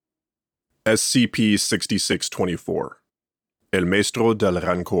SCP-6624 El Maestro del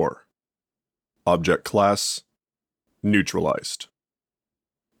Rancore. Object Class Neutralized.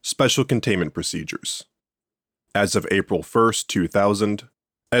 Special Containment Procedures. As of April 1, 2000,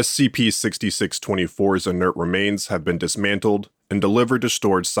 SCP-6624's inert remains have been dismantled and delivered to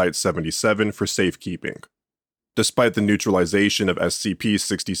Storage Site-77 for safekeeping. Despite the neutralization of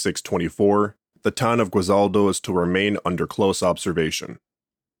SCP-6624, the town of Guisaldo is to remain under close observation.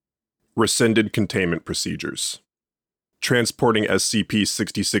 Rescinded Containment Procedures. Transporting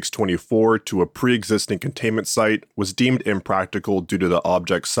SCP-6624 to a pre-existing containment site was deemed impractical due to the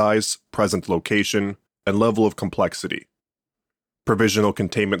object's size, present location, and level of complexity. Provisional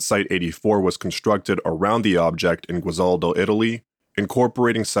Containment Site 84 was constructed around the object in Guisaldo, Italy,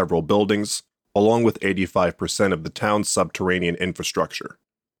 incorporating several buildings, along with 85% of the town's subterranean infrastructure: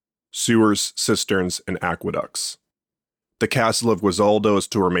 sewers, cisterns, and aqueducts. The castle of Guisaldo is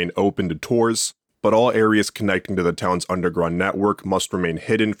to remain open to tours, but all areas connecting to the town's underground network must remain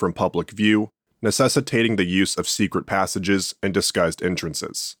hidden from public view, necessitating the use of secret passages and disguised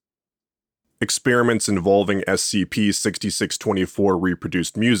entrances. Experiments involving SCP-6624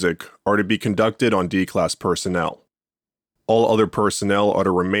 reproduced music are to be conducted on D-Class personnel. All other personnel are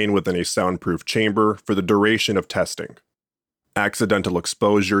to remain within a soundproof chamber for the duration of testing. Accidental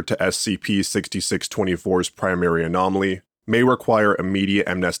exposure to SCP-6624's primary anomaly may require immediate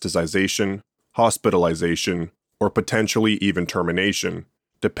amnesticization, hospitalization, or potentially even termination,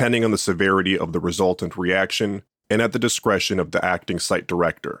 depending on the severity of the resultant reaction and at the discretion of the acting site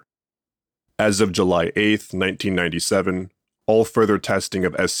director. As of July 8, 1997, all further testing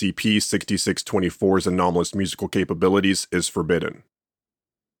of SCP-6624's anomalous musical capabilities is forbidden.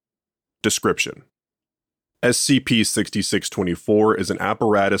 Description: SCP-6624 is an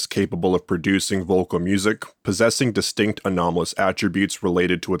apparatus capable of producing vocal music, possessing distinct anomalous attributes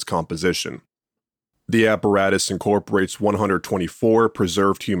related to its composition. The apparatus incorporates 124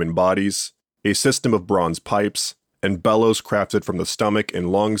 preserved human bodies, a system of bronze pipes, and bellows crafted from the stomach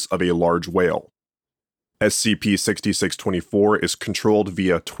and lungs of a large whale. SCP-6624 is controlled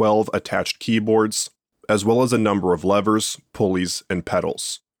via 12 attached keyboards, as well as a number of levers, pulleys, and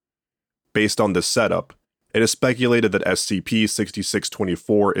pedals. Based on this setup, it is speculated that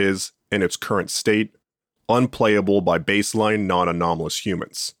SCP-6624 is, in its current state, unplayable by baseline non-anomalous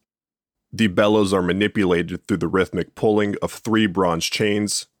humans. The bellows are manipulated through the rhythmic pulling of 3 bronze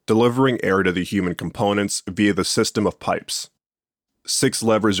chains, delivering air to the human components via the system of pipes. 6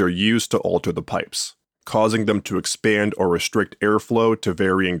 levers are used to alter the pipes, causing them to expand or restrict airflow to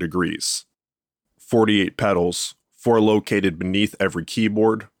varying degrees. 48 pedals, 4 located beneath every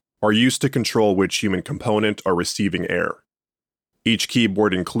keyboard, are used to control which human component are receiving air. Each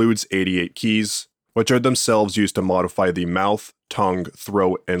keyboard includes 88 keys, which are themselves used to modify the mouth, tongue,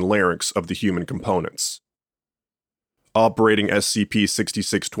 throat, and larynx of the human components. Operating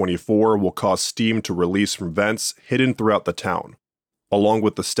SCP-6624 will cause steam to release from vents hidden throughout the town, along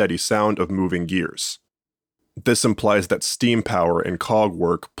with the steady sound of moving gears. This implies that steam power and cog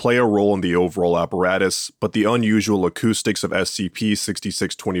work play a role in the overall apparatus, but the unusual acoustics of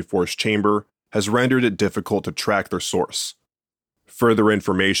SCP-6624's chamber has rendered it difficult to track their source. Further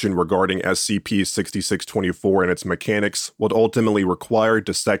information regarding SCP-6624 and its mechanics would ultimately require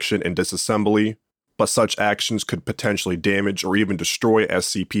dissection and disassembly, but such actions could potentially damage or even destroy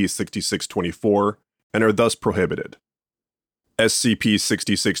SCP-6624 and are thus prohibited.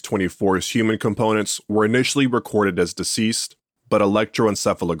 SCP-6624's human components were initially recorded as deceased, but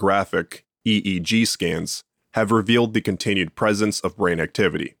electroencephalographic (EEG) scans have revealed the continued presence of brain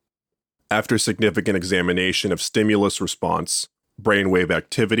activity. After significant examination of stimulus response, brainwave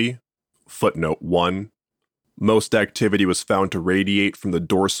activity, footnote 1, most activity was found to radiate from the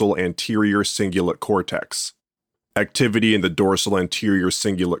dorsal anterior cingulate cortex. Activity in the dorsal anterior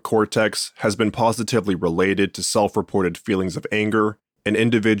cingulate cortex has been positively related to self-reported feelings of anger and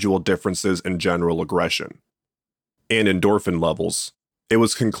individual differences in general aggression. And endorphin levels, it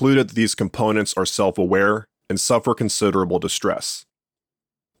was concluded that these components are self-aware and suffer considerable distress.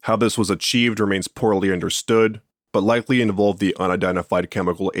 How this was achieved remains poorly understood, but likely involved the unidentified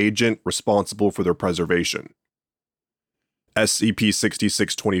chemical agent responsible for their preservation.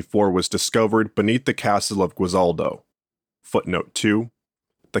 SCP-6624 was discovered beneath the castle of Guisaldo. Footnote 2.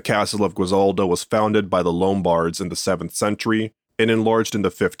 The castle of Guisaldo was founded by the Lombards in the 7th century and enlarged in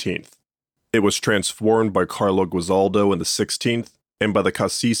the 15th. It was transformed by Carlo Guisaldo in the 16th and by the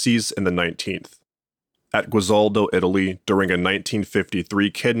Cassisis in the 19th. At Guisaldo, Italy, during a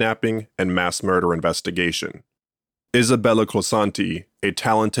 1953 kidnapping and mass murder investigation. Isabella Cosanti, a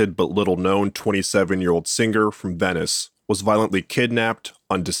talented but little-known 27-year-old singer from Venice, was violently kidnapped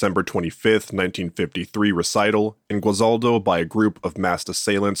on December 25, 1953 recital in Guasaldo by a group of masked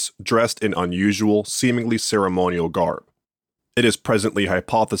assailants dressed in unusual, seemingly ceremonial garb. It is presently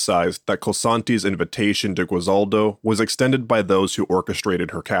hypothesized that Cosanti's invitation to Guasaldo was extended by those who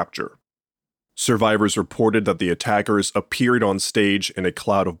orchestrated her capture. Survivors reported that the attackers appeared on stage in a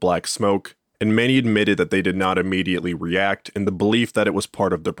cloud of black smoke, and many admitted that they did not immediately react in the belief that it was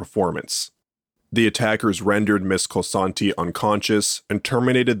part of the performance. The attackers rendered Miss Cosanti unconscious and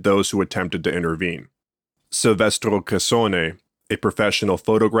terminated those who attempted to intervene. Silvestro Casone, a professional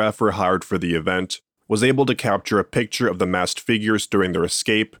photographer hired for the event, was able to capture a picture of the masked figures during their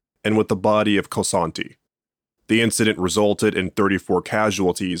escape and with the body of Cosanti. The incident resulted in 34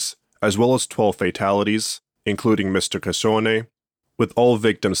 casualties, as well as 12 fatalities, including Mr. Casone, with all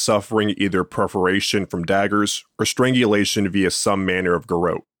victims suffering either perforation from daggers or strangulation via some manner of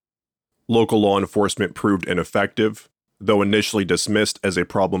garrote. Local law enforcement proved ineffective. Though initially dismissed as a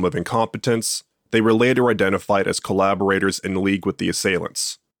problem of incompetence, they were later identified as collaborators in league with the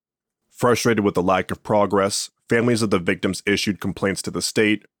assailants. Frustrated with the lack of progress, families of the victims issued complaints to the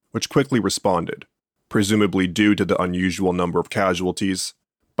state, which quickly responded, presumably due to the unusual number of casualties,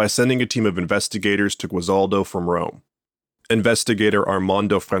 by sending a team of investigators to Guasaldo from Rome. Investigator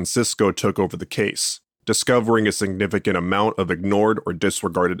Armando Francisco took over the case, discovering a significant amount of ignored or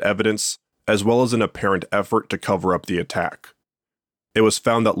disregarded evidence, as well as an apparent effort to cover up the attack. It was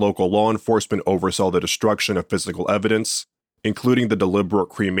found that local law enforcement oversaw the destruction of physical evidence, including the deliberate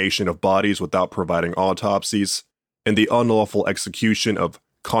cremation of bodies without providing autopsies, and the unlawful execution of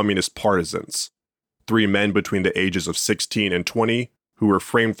communist partisans, 3 men between the ages of 16 and 20 who were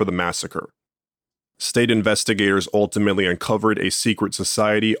framed for the massacre. State investigators ultimately uncovered a secret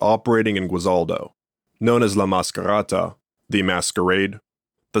society operating in Guasaldo, known as La Mascarata, the Masquerade.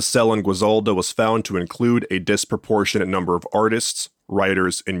 The cell in Guasaldo was found to include a disproportionate number of artists,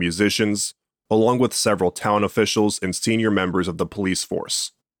 writers, and musicians, along with several town officials and senior members of the police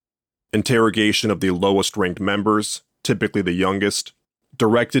force. Interrogation of the lowest-ranked members, typically the youngest,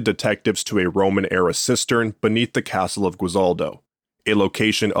 directed detectives to a Roman-era cistern beneath the castle of Guasaldo, a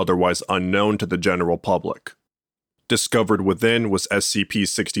location otherwise unknown to the general public. Discovered within was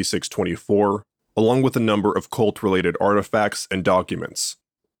SCP-6624, along with a number of cult-related artifacts and documents.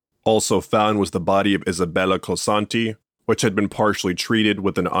 Also found was the body of Isabella Cosanti, which had been partially treated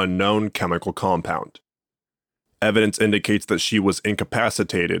with an unknown chemical compound. Evidence indicates that she was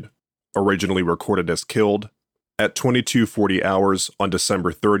incapacitated, originally recorded as killed, at 22:40 hours on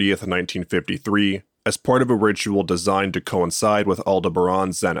December 30th, 1953, as part of a ritual designed to coincide with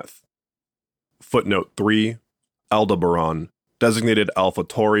Aldebaran's zenith. Footnote 3. Aldebaran, designated Alpha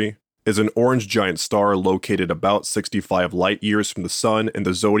Tauri, is an orange giant star located about 65 light-years from the Sun in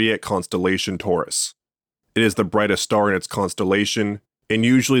the zodiac constellation Taurus. It is the brightest star in its constellation, and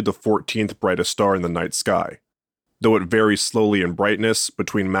usually the 14th brightest star in the night sky, though it varies slowly in brightness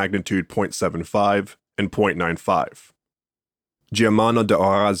between magnitude 0.75 and 0.95. Giamano de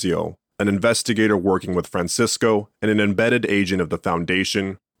Orazio, an investigator working with Francisco and an embedded agent of the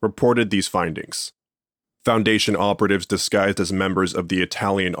Foundation, reported these findings. Foundation operatives disguised as members of the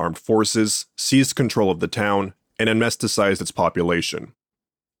Italian armed forces seized control of the town and amnesticized its population.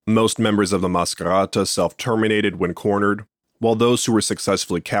 Most members of the Mascarata self-terminated when cornered, while those who were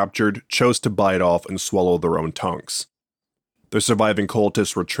successfully captured chose to bite off and swallow their own tongues. The surviving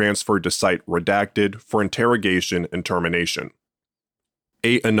cultists were transferred to Site Redacted for interrogation and termination.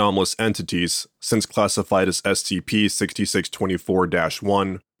 8 anomalous entities, since classified as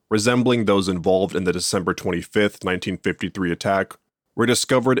SCP-6624-1, resembling those involved in the December 25, 1953 attack, were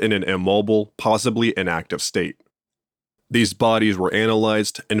discovered in an immobile, possibly inactive state. These bodies were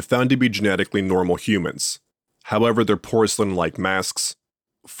analyzed and found to be genetically normal humans. However, their porcelain-like masks,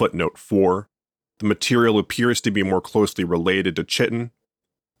 footnote 4, the material appears to be more closely related to chitin,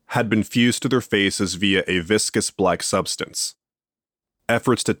 had been fused to their faces via a viscous black substance.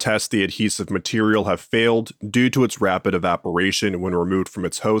 Efforts to test the adhesive material have failed due to its rapid evaporation when removed from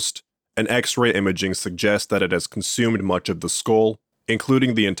its host, and X-ray imaging suggests that it has consumed much of the skull,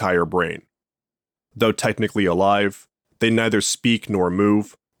 including the entire brain. Though technically alive, they neither speak nor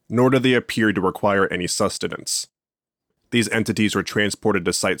move, nor do they appear to require any sustenance. These entities are transported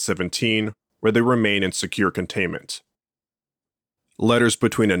to Site-17, where they remain in secure containment. Letters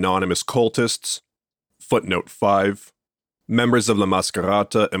between anonymous cultists, footnote 5, members of La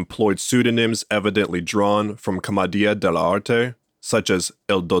Mascarata employed pseudonyms evidently drawn from Commedia dell'arte, such as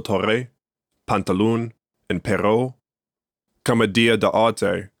El Dottore, Pantaloon, and Perrault. Commedia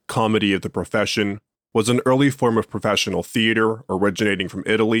dell'arte, comedy of the profession, was an early form of professional theater originating from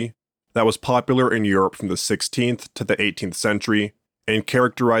Italy, that was popular in Europe from the 16th to the 18th century and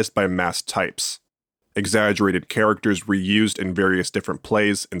characterized by masked types, exaggerated characters reused in various different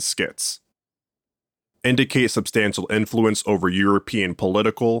plays and skits. Indicate substantial influence over European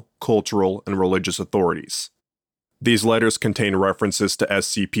political, cultural, and religious authorities. These letters contain references to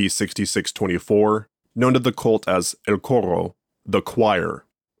SCP-6624, known to the cult as El Coro, the choir,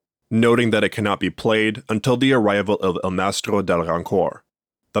 noting that it cannot be played until the arrival of El Maestro del Rancore,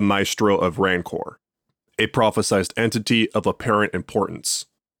 the Maestro of Rancore, a prophesized entity of apparent importance.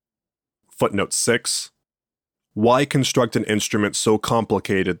 Footnote 6. Why construct an instrument so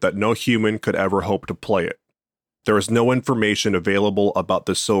complicated that no human could ever hope to play it? There is no information available about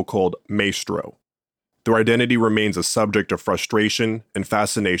the so-called Maestro. Their identity remains a subject of frustration and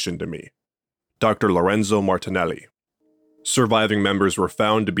fascination to me. Dr. Lorenzo Martinelli. Surviving members were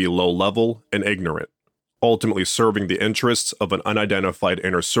found to be low-level and ignorant, ultimately serving the interests of an unidentified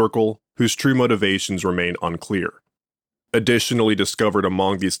inner circle whose true motivations remain unclear. Additionally discovered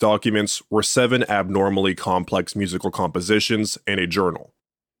among these documents were 7 abnormally complex musical compositions and a journal.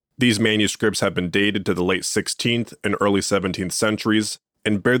 These manuscripts have been dated to the late 16th and early 17th centuries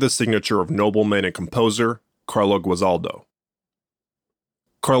and bear the signature of nobleman and composer Carlo Guasaldo.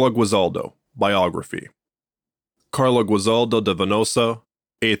 Carlo Guasaldo, Biography. Carlo Guasaldo de Venosa,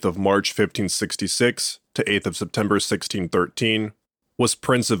 8th of March 1566 to 8th of September 1613, was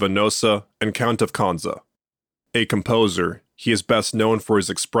Prince of Venosa and Count of Conza. A composer, he is best known for his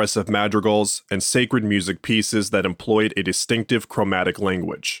expressive madrigals and sacred music pieces that employed a distinctive chromatic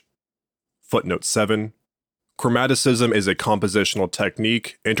language. Footnote 7. Chromaticism is a compositional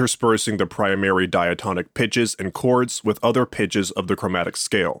technique interspersing the primary diatonic pitches and chords with other pitches of the chromatic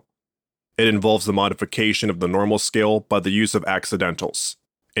scale. It involves the modification of the normal scale by the use of accidentals,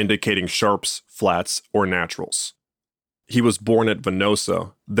 indicating sharps, flats, or naturals. He was born at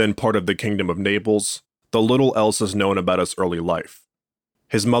Venosa, then part of the Kingdom of Naples, though little else is known about his early life.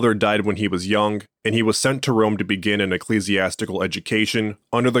 His mother died when he was young, and he was sent to Rome to begin an ecclesiastical education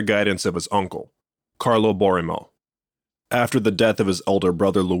under the guidance of his uncle, Carlo Borromeo. After the death of his elder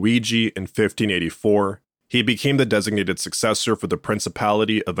brother Luigi in 1584, he became the designated successor for the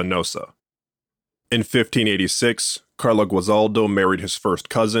Principality of Venosa. In 1586, Carlo Guasaldo married his first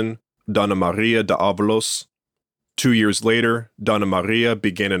cousin, Donna Maria de Avalos. 2 years later, Donna Maria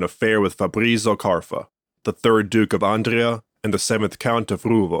began an affair with Fabrizio Carfa, the 3rd Duke of Andria and the 7th Count of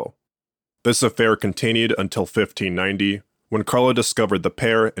Ruvo. This affair continued until 1590, when Carlo discovered the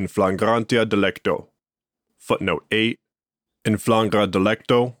pair in flagrantia delicto. Footnote 8. In flagra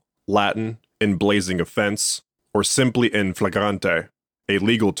delicto, Latin, in blazing offense, or simply in flagrante, a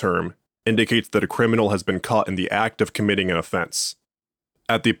legal term, indicates that a criminal has been caught in the act of committing an offense.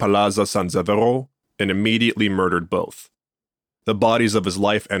 At the Palazzo San Severo, and immediately murdered both. The bodies of his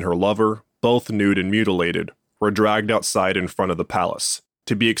wife and her lover, both nude and mutilated, were dragged outside in front of the palace,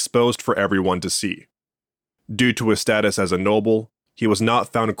 to be exposed for everyone to see. Due to his status as a noble, he was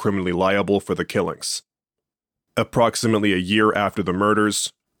not found criminally liable for the killings. Approximately a year after the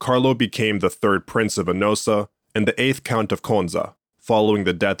murders, Carlo became the 3rd Prince of Venosa and the 8th Count of Conza, following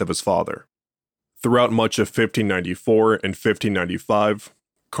the death of his father. Throughout much of 1594 and 1595,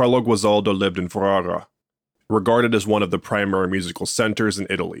 Carlo Guasaldo lived in Ferrara, regarded as one of the primary musical centers in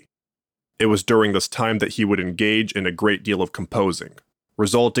Italy. It was during this time that he would engage in a great deal of composing,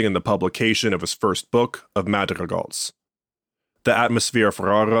 resulting in the publication of his first book of madrigals. The atmosphere of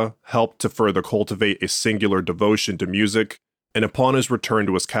Ferrara helped to further cultivate a singular devotion to music, and upon his return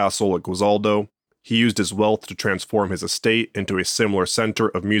to his castle at Guasaldo, he used his wealth to transform his estate into a similar center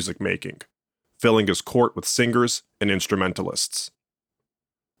of music making, filling his court with singers and instrumentalists.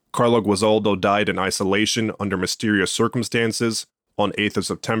 Carlo Guasaldo died in isolation under mysterious circumstances on 8th of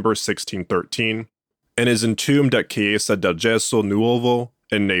September 1613, and is entombed at Chiesa del Gesso Nuovo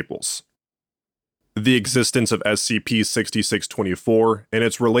in Naples. The existence of SCP-6624 and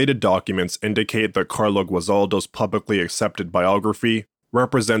its related documents indicate that Carlo Guasaldo's publicly accepted biography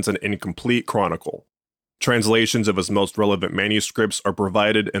represents an incomplete chronicle. Translations of his most relevant manuscripts are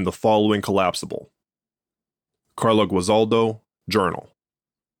provided in the following collapsible. Carlo Guasaldo, Journal.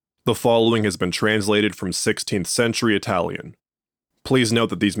 The following has been translated from 16th century Italian. Please note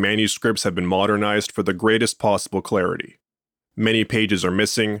that these manuscripts have been modernized for the greatest possible clarity. Many pages are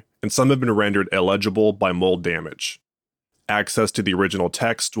missing, and some have been rendered illegible by mold damage. Access to the original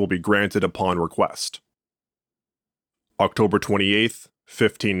text will be granted upon request. October 28th,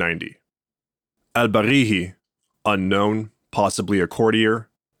 1590. Albarihi, unknown, possibly a courtier,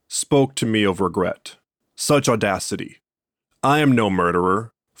 spoke to me of regret. Such audacity. I am no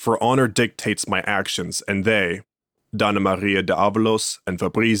murderer, for honor dictates my actions, and they, Donna Maria de Avalos and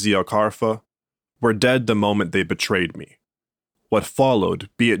Fabrizio Carfa, were dead the moment they betrayed me. What followed,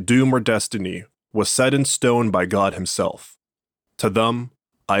 be it doom or destiny, was set in stone by God himself. To them,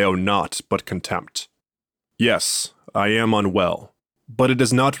 I owe naught but contempt. Yes, I am unwell, but it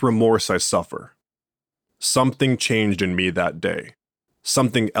is not remorse I suffer. Something changed in me that day,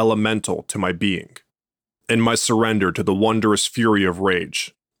 something elemental to my being. In my surrender to the wondrous fury of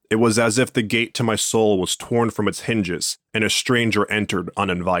rage, it was as if the gate to my soul was torn from its hinges and a stranger entered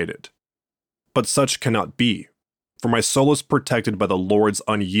uninvited. But such cannot be, for my soul is protected by the Lord's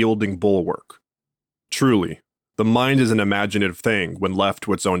unyielding bulwark. Truly, the mind is an imaginative thing when left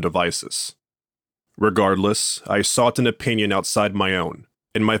to its own devices. Regardless, I sought an opinion outside my own,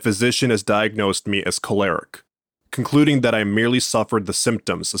 and my physician has diagnosed me as choleric, concluding that I merely suffered the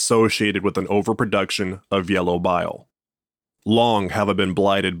symptoms associated with an overproduction of yellow bile. Long have I been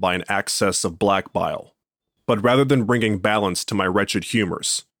blighted by an excess of black bile, but rather than bringing balance to my wretched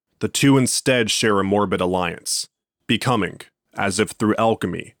humors, the two instead share a morbid alliance, becoming, as if through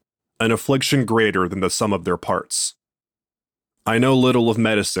alchemy, an affliction greater than the sum of their parts. I know little of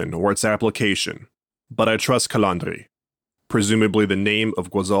medicine or its application, but I trust Calandri, presumably the name of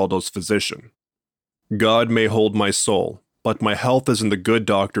Guasaldo's physician. God may hold my soul, but my health is in the good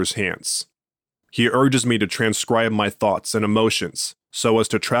doctor's hands. He urges me to transcribe my thoughts and emotions so as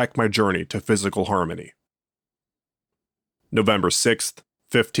to track my journey to physical harmony. November 6th,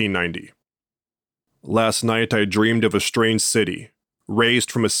 1590. Last night I dreamed of a strange city, raised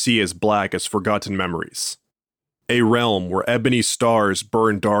from a sea as black as forgotten memories. A realm where ebony stars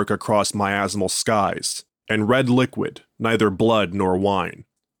burn dark across miasmal skies, and red liquid, neither blood nor wine,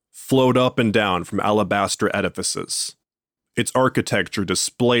 flowed up and down from alabaster edifices. Its architecture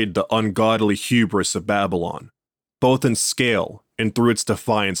displayed the ungodly hubris of Babylon, both in scale and through its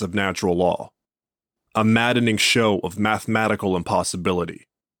defiance of natural law. A maddening show of mathematical impossibility.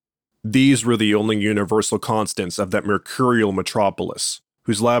 These were the only universal constants of that mercurial metropolis,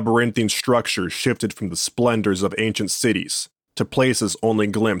 whose labyrinthine structures shifted from the splendors of ancient cities to places only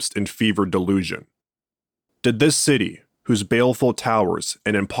glimpsed in fevered delusion. Did this city, whose baleful towers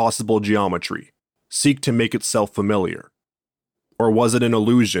and impossible geometry, seek to make itself familiar? Or was it an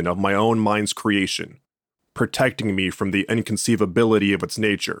illusion of my own mind's creation, protecting me from the inconceivability of its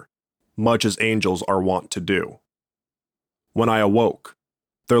nature, much as angels are wont to do? When I awoke,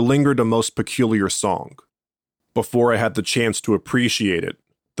 there lingered a most peculiar song. Before I had the chance to appreciate it,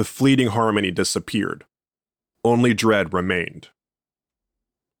 the fleeting harmony disappeared. Only dread remained.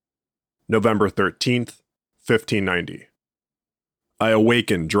 November 13th, 1590. I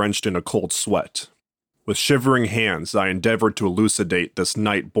awakened drenched in a cold sweat. With shivering hands, I endeavored to elucidate this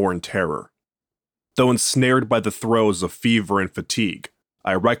night-born terror. Though ensnared by the throes of fever and fatigue,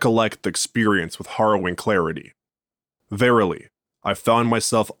 I recollect the experience with harrowing clarity. Verily, I found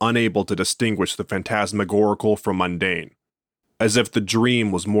myself unable to distinguish the phantasmagorical from mundane, as if the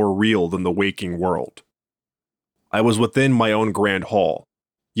dream was more real than the waking world. I was within my own grand hall,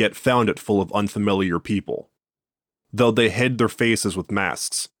 yet found it full of unfamiliar people. Though they hid their faces with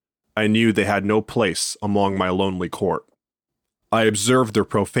masks, I knew they had no place among my lonely court. I observed their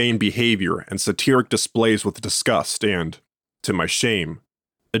profane behavior and satiric displays with disgust and, to my shame,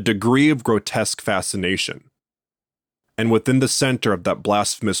 a degree of grotesque fascination. And within the center of that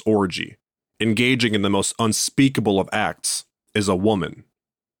blasphemous orgy, engaging in the most unspeakable of acts, is a woman.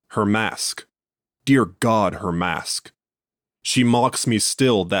 Her mask. Dear God, her mask. She mocks me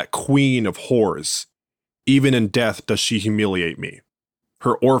still, that queen of whores. Even in death does she humiliate me.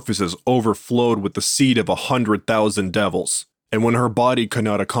 Her orifices overflowed with the seed of 100,000 devils, and when her body could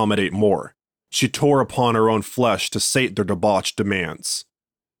not accommodate more, she tore upon her own flesh to sate their debauched demands.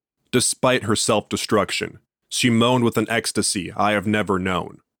 Despite her self-destruction, she moaned with an ecstasy I have never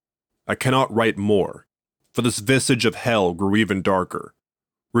known. I cannot write more, for this visage of hell grew even darker,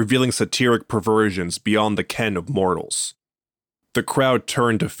 revealing satiric perversions beyond the ken of mortals. The crowd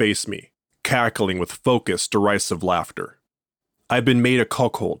turned to face me, cackling with focused, derisive laughter. I've been made a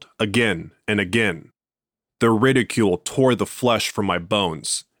cuckold again and again. Their ridicule tore the flesh from my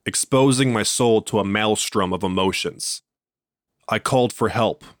bones, exposing my soul to a maelstrom of emotions. I called for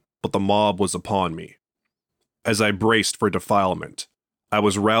help, but the mob was upon me. As I braced for defilement, I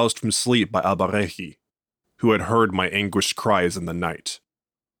was roused from sleep by Abareji, who had heard my anguished cries in the night.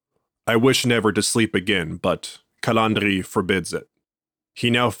 I wish never to sleep again, but Calandri forbids it. He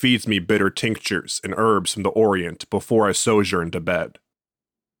now feeds me bitter tinctures and herbs from the Orient before I sojourn to bed.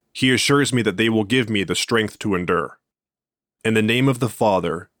 He assures me that they will give me the strength to endure. In the name of the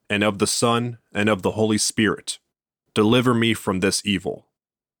Father, and of the Son, and of the Holy Spirit, deliver me from this evil.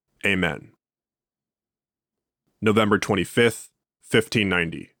 Amen. November 25th,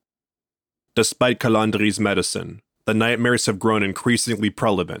 1590. Despite Calandri's medicine, the nightmares have grown increasingly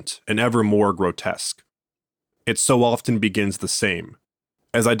prevalent and ever more grotesque. It so often begins the same.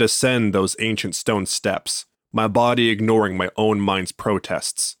 As I descend those ancient stone steps, my body ignoring my own mind's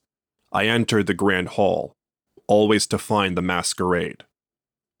protests, I enter the grand hall, always to find the masquerade.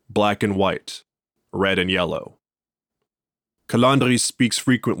 Black and white, red and yellow. Calandri speaks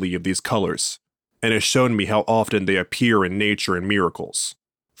frequently of these colors, and has shown me how often they appear in nature and miracles,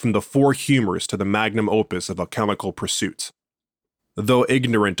 from the four humors to the magnum opus of alchemical pursuit. Though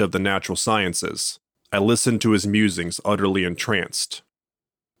ignorant of the natural sciences, I listened to his musings utterly entranced.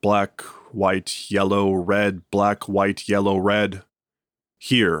 Black, white, yellow, red, black, white, yellow, red.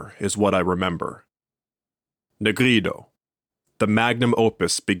 Here is what I remember. Negrido. The magnum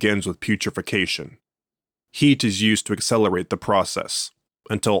opus begins with putrefaction. Heat is used to accelerate the process,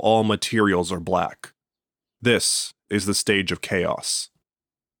 until all materials are black. This is the stage of chaos.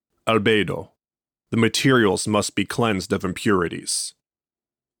 Albedo. The materials must be cleansed of impurities.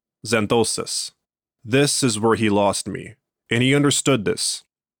 Xanthosis. This is where he lost me, and he understood this,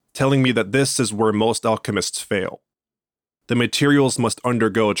 telling me that this is where most alchemists fail. The materials must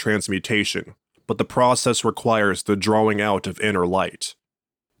undergo transmutation, but the process requires the drawing out of inner light,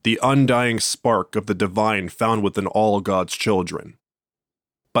 the undying spark of the divine found within all God's children.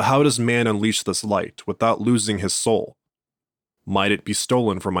 But how does man unleash this light without losing his soul? Might it be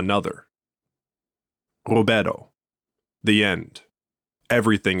stolen from another? Roberto. The end.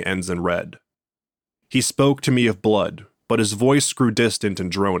 Everything ends in red. He spoke to me of blood, but his voice grew distant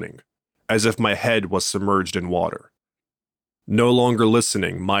and droning, as if my head was submerged in water. No longer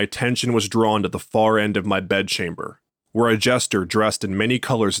listening, my attention was drawn to the far end of my bedchamber, where a jester dressed in many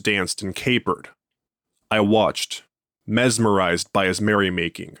colors danced and capered. I watched, mesmerized by his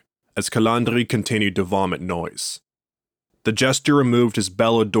merrymaking, as Calandri continued to vomit noise. The jester removed his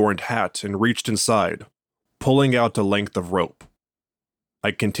bell-adorned hat and reached inside, pulling out a length of rope.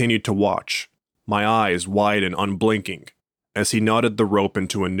 I continued to watch, my eyes wide and unblinking, as he knotted the rope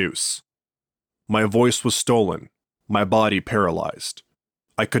into a noose. My voice was stolen, my body paralyzed.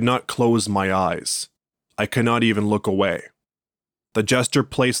 I could not close my eyes. I could not even look away. The jester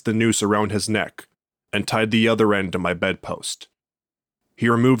placed the noose around his neck and tied the other end to my bedpost. He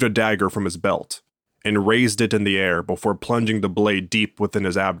removed a dagger from his belt and raised it in the air before plunging the blade deep within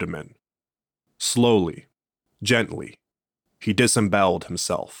his abdomen. Slowly, gently, he disemboweled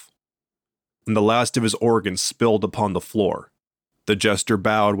himself. When the last of his organs spilled upon the floor, the jester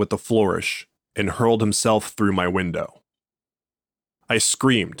bowed with a flourish and hurled himself through my window. I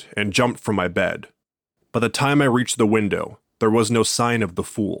screamed and jumped from my bed. By the time I reached the window, there was no sign of the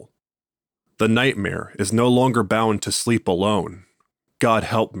fool. The nightmare is no longer bound to sleep alone. God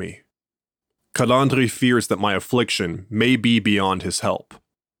help me. Calandri fears that my affliction may be beyond his help.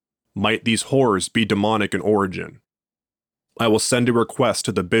 Might these horrors be demonic in origin? I will send a request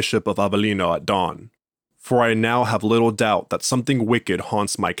to the Bishop of Avellino at dawn, for I now have little doubt that something wicked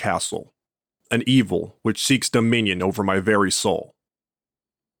haunts my castle, an evil which seeks dominion over my very soul.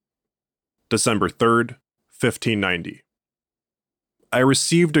 December 3rd, 1590. I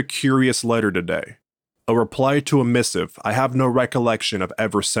received a curious letter today, a reply to a missive I have no recollection of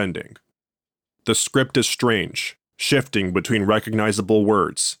ever sending. The script is strange, shifting between recognizable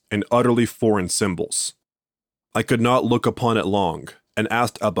words and utterly foreign symbols. I could not look upon it long, and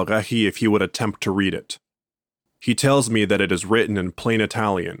asked Alberechi if he would attempt to read it. He tells me that it is written in plain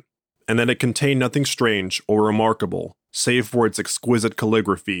Italian, and that it contained nothing strange or remarkable save for its exquisite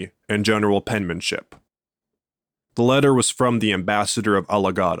calligraphy and general penmanship. The letter was from the ambassador of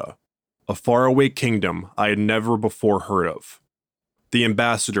Alagada, a faraway kingdom I had never before heard of. The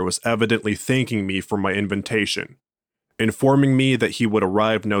ambassador was evidently thanking me for my invitation, informing me that he would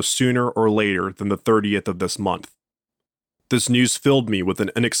arrive no sooner or later than the 30th of this month. This news filled me with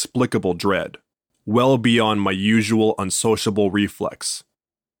an inexplicable dread, well beyond my usual unsociable reflex.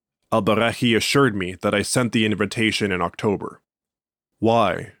 Alberechi assured me that I sent the invitation in October.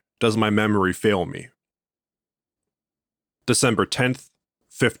 Why does my memory fail me? December 10th,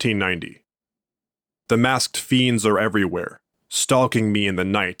 1590. The masked fiends are everywhere, stalking me in the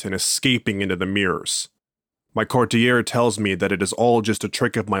night and escaping into the mirrors. My courtier tells me that it is all just a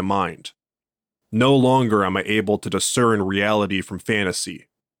trick of my mind. No longer am I able to discern reality from fantasy.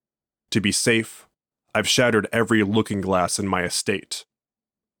 To be safe, I've shattered every looking glass in my estate.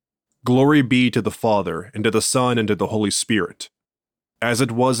 Glory be to the Father, and to the Son, and to the Holy Spirit. As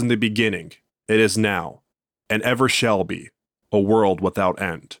it was in the beginning, it is now, and ever shall be, a world without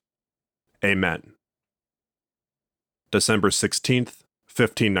end. Amen. December 16th,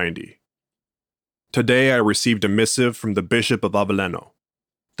 1590. Today I received a missive from the Bishop of Avellino.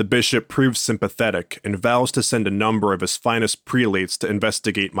 The bishop proves sympathetic and vows to send a number of his finest prelates to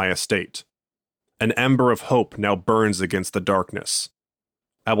investigate my estate. An ember of hope now burns against the darkness.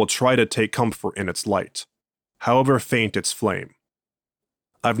 I will try to take comfort in its light, however faint its flame.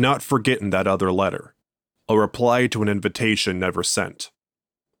 I've not forgotten that other letter, a reply to an invitation never sent.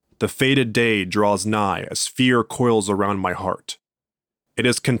 The fated day draws nigh as fear coils around my heart. It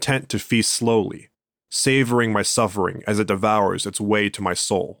is content to feast slowly, savoring my suffering as it devours its way to my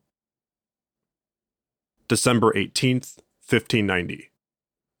soul. December 18th, 1590.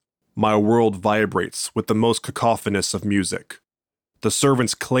 My world vibrates with the most cacophonous of music. The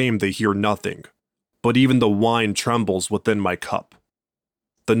servants claim they hear nothing, but even the wine trembles within my cup.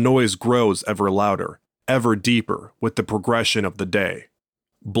 The noise grows ever louder, ever deeper with the progression of the day.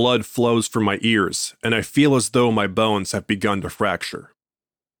 Blood flows from my ears, and I feel as though my bones have begun to fracture.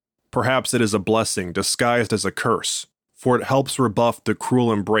 Perhaps it is a blessing disguised as a curse, for it helps rebuff the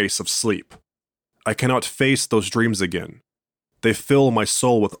cruel embrace of sleep. I cannot face those dreams again. They fill my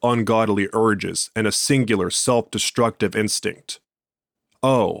soul with ungodly urges and a singular self-destructive instinct.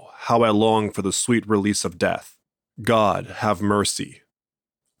 Oh, how I long for the sweet release of death. God, have mercy.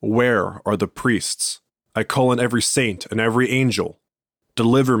 Where are the priests? I call on every saint and every angel.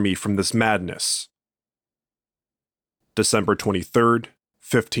 Deliver me from this madness. December 23rd,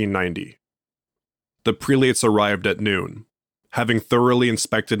 1590. The prelates arrived at noon. Having thoroughly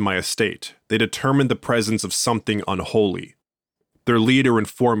inspected my estate, they determined the presence of something unholy. Their leader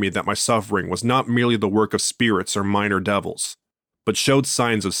informed me that my suffering was not merely the work of spirits or minor devils, but showed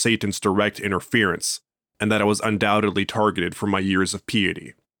signs of Satan's direct interference, and that I was undoubtedly targeted for my years of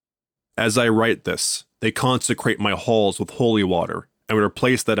piety. As I write this, they consecrate my halls with holy water and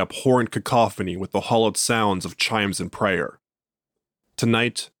replace that abhorrent cacophony with the hollowed sounds of chimes and prayer.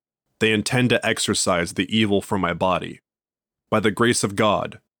 Tonight, they intend to exorcise the evil from my body. By the grace of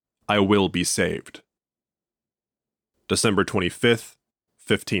God, I will be saved. December 25th,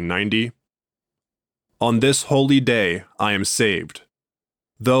 1590. On this holy day, I am saved.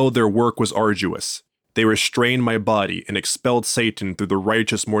 Though their work was arduous, they restrained my body and expelled Satan through the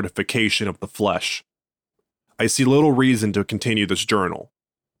righteous mortification of the flesh. I see little reason to continue this journal.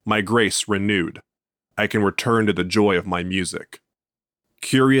 My grace renewed. I can return to the joy of my music.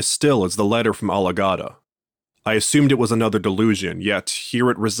 Curious still is the letter from Alagada. I assumed it was another delusion, yet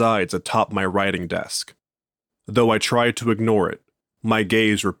here it resides atop my writing desk. Though I try to ignore it, my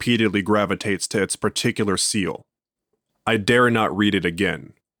gaze repeatedly gravitates to its particular seal. I dare not read it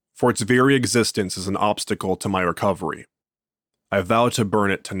again, for its very existence is an obstacle to my recovery. I vow to burn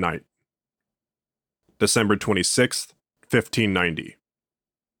it tonight. December 26th, 1590.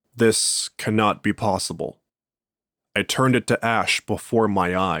 This cannot be possible. I turned it to ash before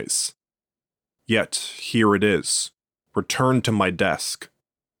my eyes. Yet here it is, returned to my desk,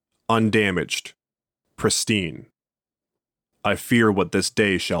 undamaged, pristine. I fear what this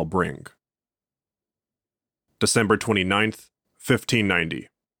day shall bring. December 29th, 1590.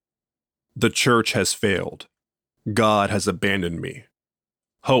 The church has failed. God has abandoned me.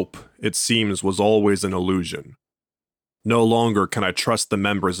 Hope, it seems, was always an illusion. No longer can I trust the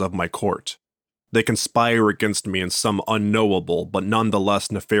members of my court. They conspire against me in some unknowable but nonetheless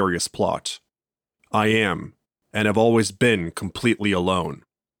nefarious plot. I am, and have always been, completely alone.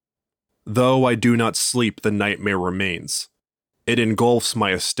 Though I do not sleep, the nightmare remains. It engulfs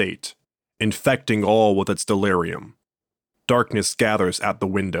my estate, infecting all with its delirium. Darkness gathers at the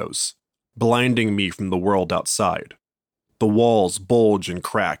windows, blinding me from the world outside. The walls bulge and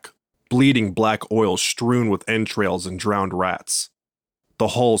crack, bleeding black oil strewn with entrails and drowned rats. The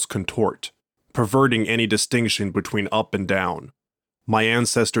halls contort, perverting any distinction between up and down. My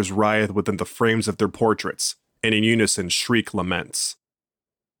ancestors writhe within the frames of their portraits, and in unison shriek laments.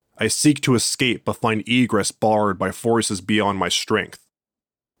 I seek to escape but find egress barred by forces beyond my strength.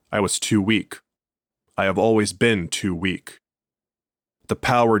 I was too weak. I have always been too weak. The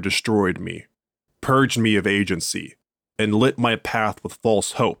power destroyed me, purged me of agency, and lit my path with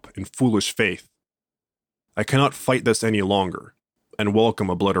false hope and foolish faith. I cannot fight this any longer, and welcome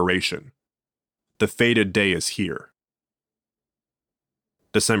obliteration. The fated day is here.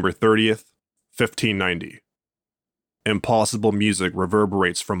 December 30th, 1590. Impossible music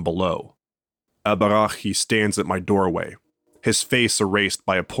reverberates from below. Abarachi stands at my doorway, his face erased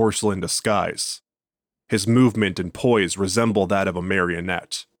by a porcelain disguise. His movement and poise resemble that of a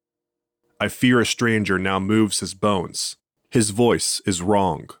marionette. I fear a stranger now moves his bones. His voice is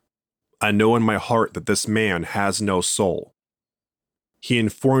wrong. I know in my heart that this man has no soul. He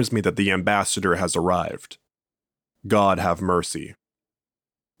informs me that the ambassador has arrived. God have mercy.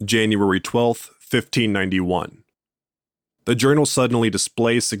 January 12th, 1591. The journal suddenly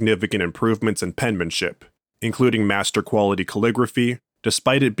displays significant improvements in penmanship, including master-quality calligraphy,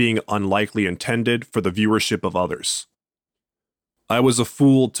 despite it being unlikely intended for the viewership of others. I was a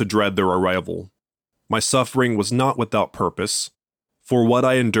fool to dread their arrival. My suffering was not without purpose, for what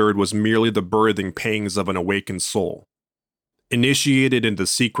I endured was merely the birthing pangs of an awakened soul. Initiated into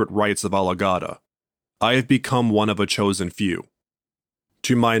secret rites of Alagada, I have become one of a chosen few.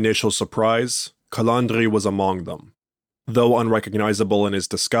 To my initial surprise, Calandri was among them. Though unrecognizable in his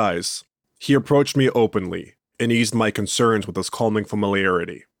disguise, he approached me openly and eased my concerns with his calming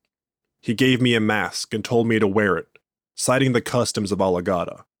familiarity. He gave me a mask and told me to wear it, citing the customs of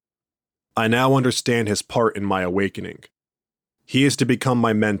Alagada. I now understand his part in my awakening. He is to become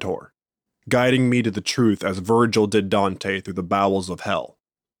my mentor, guiding me to the truth as Virgil did Dante through the bowels of hell.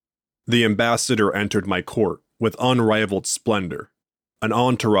 The ambassador entered my court with unrivaled splendor, an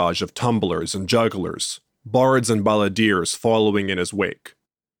entourage of tumblers and jugglers, bards and balladeers following in his wake.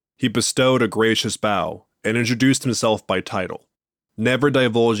 He bestowed a gracious bow and introduced himself by title, never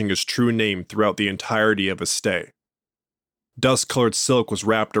divulging his true name throughout the entirety of his stay. Dust-colored silk was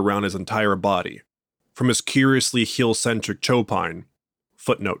wrapped around his entire body, from his curiously heel-centric chopine,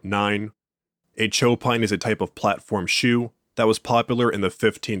 footnote 9. A chopine is a type of platform shoe that was popular in the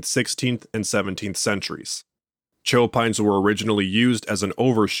 15th, 16th, and 17th centuries. Chopines were originally used as an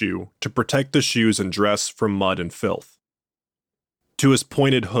overshoe to protect the shoes and dress from mud and filth. To his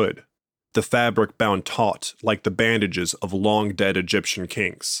pointed hood, the fabric bound taut like the bandages of long-dead Egyptian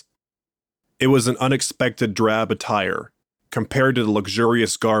kings. It was an unexpected drab attire compared to the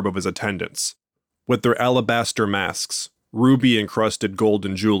luxurious garb of his attendants, with their alabaster masks, ruby-encrusted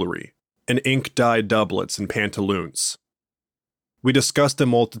golden jewelry, and ink-dyed doublets and pantaloons. We discussed a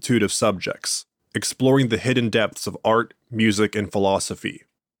multitude of subjects, exploring the hidden depths of art, music, and philosophy.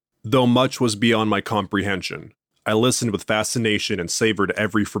 Though much was beyond my comprehension, I listened with fascination and savored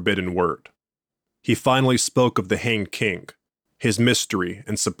every forbidden word. He finally spoke of the Hanged King, his mystery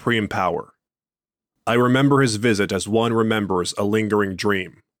and supreme power. I remember his visit as one remembers a lingering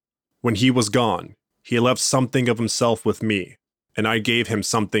dream. When he was gone, he left something of himself with me, and I gave him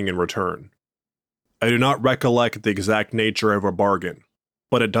something in return. I do not recollect the exact nature of our bargain,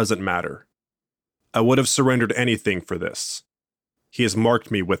 but it doesn't matter. I would have surrendered anything for this. He has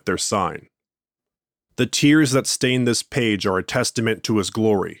marked me with their sign. The tears that stain this page are a testament to his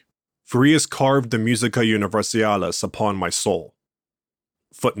glory, for he has carved the Musica Universalis upon my soul.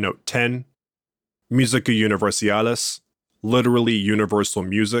 Footnote 10. Musica Universalis, literally universal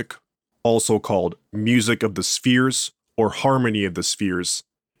music, also called music of the spheres or harmony of the spheres,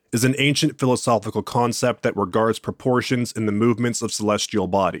 is an ancient philosophical concept that regards proportions in the movements of celestial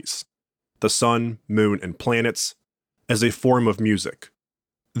bodies, the sun, moon, and planets, as a form of music.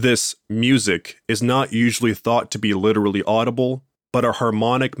 This music is not usually thought to be literally audible, but a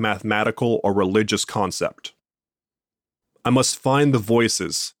harmonic mathematical or religious concept. I must find the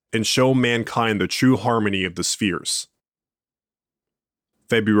voices and show mankind the true harmony of the spheres.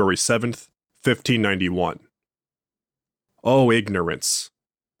 February 7th, 1591. O ignorance!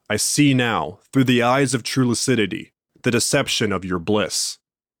 I see now, through the eyes of true lucidity, the deception of your bliss.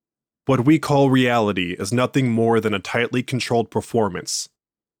 What we call reality is nothing more than a tightly controlled performance.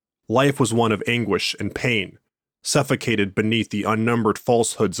 Life was one of anguish and pain, suffocated beneath the unnumbered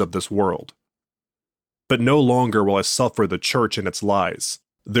falsehoods of this world. But no longer will I suffer the church and its lies,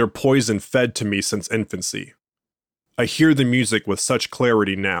 their poison fed to me since infancy. I hear the music with such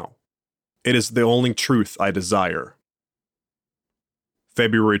clarity now. It is the only truth I desire.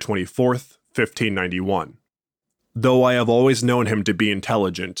 February 24th, 1591. Though I have always known him to be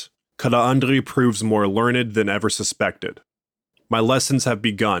intelligent, Kalaandri proves more learned than ever suspected. My lessons have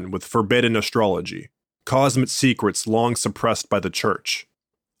begun with forbidden astrology, cosmic secrets long suppressed by the church.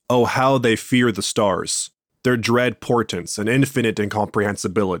 Oh, how they fear the stars, their dread portents and infinite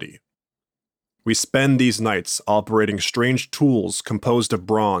incomprehensibility. We spend these nights operating strange tools composed of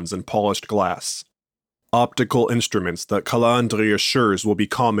bronze and polished glass, optical instruments that Kalaandri assures will be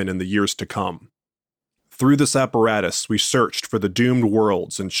common in the years to come. Through this apparatus, we searched for the doomed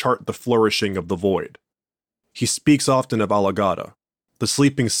worlds and chart the flourishing of the void. He speaks often of Alagada, the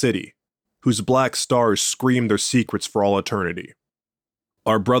sleeping city, whose black stars scream their secrets for all eternity.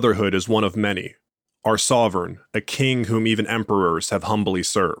 Our brotherhood is one of many, our sovereign, a king whom even emperors have humbly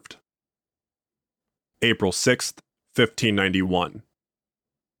served. April 6th, 1591.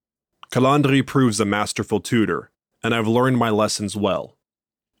 Calandri proves a masterful tutor, and I've learned my lessons well.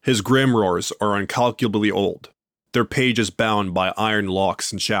 His grimoires are incalculably old, their pages bound by iron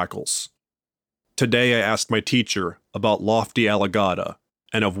locks and shackles. Today I asked my teacher about lofty Alagada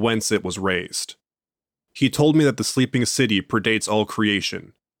and of whence it was raised. He told me that the sleeping city predates all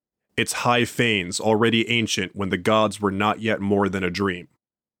creation, its high fanes already ancient when the gods were not yet more than a dream.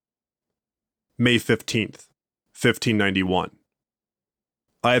 May 15th, 1591.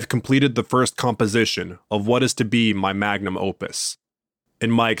 I have completed the first composition of what is to be my magnum opus. In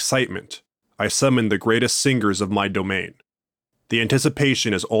my excitement, I summoned the greatest singers of my domain. The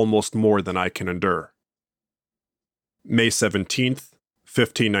anticipation is almost more than I can endure. May 17th,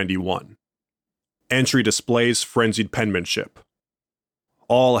 1591. Entry displays frenzied penmanship.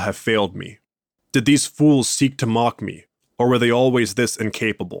 All have failed me. Did these fools seek to mock me, or were they always this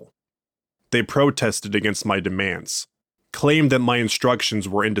incapable? They protested against my demands, claimed that my instructions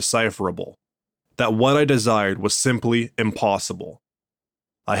were indecipherable, that what I desired was simply impossible.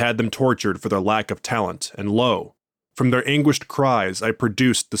 I had them tortured for their lack of talent, and lo, from their anguished cries I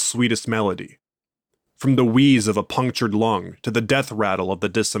produced the sweetest melody. From the wheeze of a punctured lung to the death rattle of the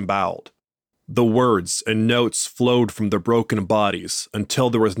disemboweled, the words and notes flowed from their broken bodies until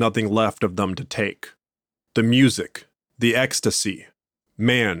there was nothing left of them to take. The music, the ecstasy,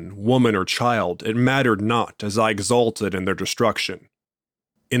 man, woman, or child, it mattered not as I exulted in their destruction.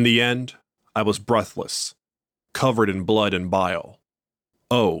 In the end, I was breathless, covered in blood and bile.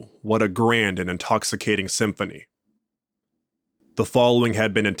 Oh, what a grand and intoxicating symphony. The following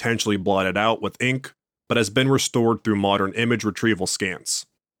had been intentionally blotted out with ink, but has been restored through modern image retrieval scans.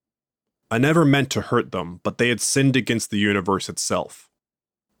 I never meant to hurt them, but they had sinned against the universe itself.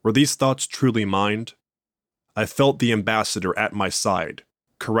 Were these thoughts truly mine? I felt the ambassador at my side,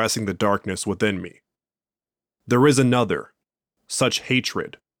 caressing the darkness within me. There is another, such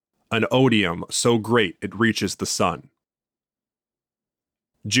hatred, an odium so great it reaches the sun.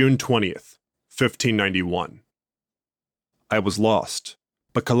 June 20th, 1591. I was lost,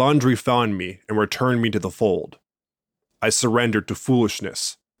 but Calandri found me and returned me to the fold. I surrendered to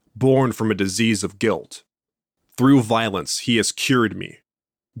foolishness, born from a disease of guilt. Through violence he has cured me.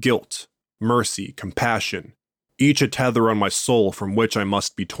 Guilt, mercy, compassion, each a tether on my soul from which I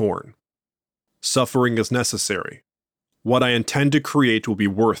must be torn. Suffering is necessary. What I intend to create will be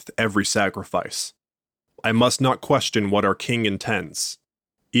worth every sacrifice. I must not question what our king intends.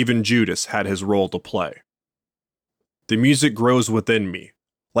 Even Judas had his role to play. The music grows within me,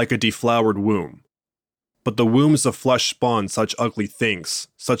 like a deflowered womb. But the wombs of flesh spawn such ugly things,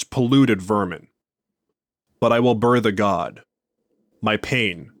 such polluted vermin. But I will bear the god. My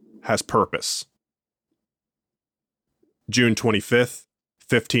pain has purpose. June 25th,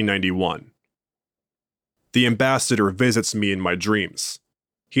 1591. The ambassador visits me in my dreams.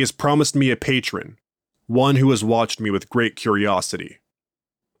 He has promised me a patron, one who has watched me with great curiosity.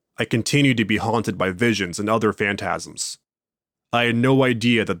 I continue to be haunted by visions and other phantasms. I had no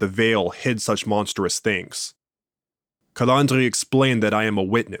idea that the veil hid such monstrous things. Calandri explained that I am a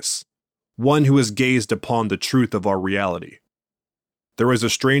witness, one who has gazed upon the truth of our reality. There is a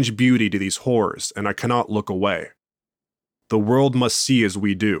strange beauty to these horrors, and I cannot look away. The world must see as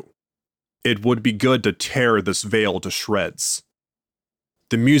we do. It would be good to tear this veil to shreds.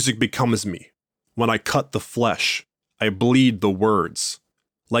 The music becomes me. When I cut the flesh, I bleed the words.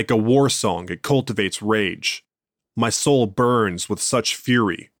 Like a war song, it cultivates rage. My soul burns with such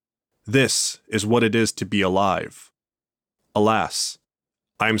fury. This is what it is to be alive. Alas,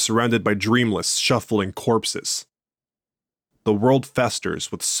 I am surrounded by dreamless, shuffling corpses. The world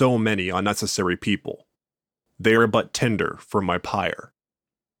festers with so many unnecessary people. They are but tinder for my pyre.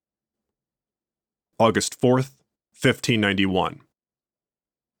 August 4th, 1591.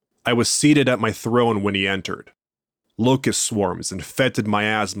 I was seated at my throne when he entered. Locust swarms and fetid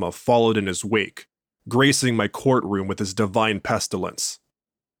miasma followed in his wake, gracing my courtroom with his divine pestilence.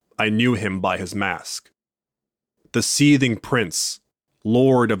 I knew him by his mask. The seething prince,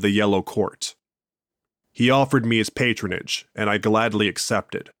 lord of the Yellow Court. He offered me his patronage, and I gladly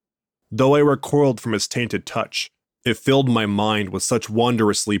accepted. Though I recoiled from his tainted touch, it filled my mind with such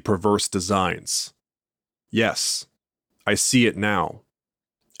wondrously perverse designs. Yes, I see it now.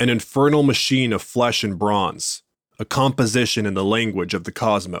 An infernal machine of flesh and bronze, a composition in the language of the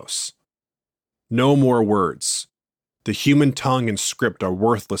cosmos. No more words. The human tongue and script are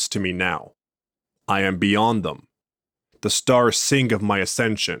worthless to me now. I am beyond them. The stars sing of my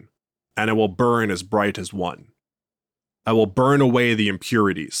ascension, and I will burn as bright as one. I will burn away the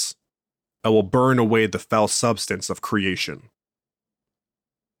impurities. I will burn away the foul substance of creation.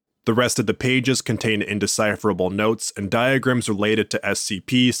 The rest of the pages contain indecipherable notes and diagrams related to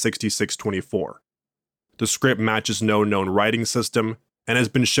SCP-6624. The script matches no known writing system and has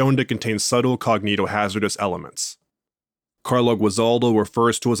been shown to contain subtle cognitohazardous elements. Carlo Guisaldo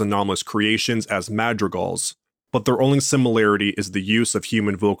refers to his anomalous creations as madrigals, but their only similarity is the use of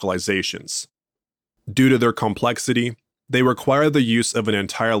human vocalizations. Due to their complexity, they require the use of an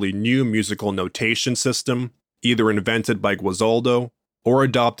entirely new musical notation system, either invented by Guasaldo or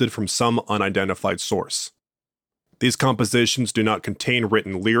adopted from some unidentified source. These compositions do not contain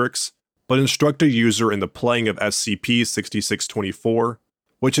written lyrics, but instruct a user in the playing of SCP-6624,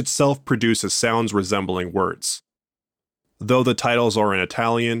 which itself produces sounds resembling words. Though the titles are in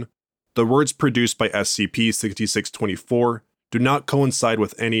Italian, the words produced by SCP-6624 do not coincide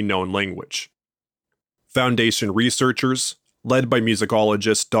with any known language. Foundation researchers, led by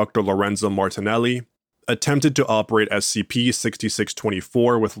musicologist Dr. Lorenzo Martinelli, attempted to operate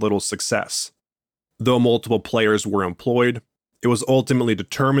SCP-6624 with little success. Though multiple players were employed, it was ultimately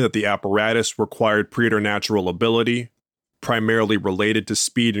determined that the apparatus required preternatural ability, primarily related to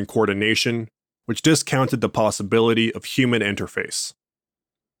speed and coordination, which discounted the possibility of human interface.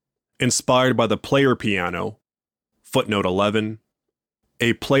 Inspired by the player piano, footnote 11,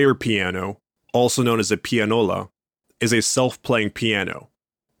 a player piano, also known as a pianola, is a self-playing piano,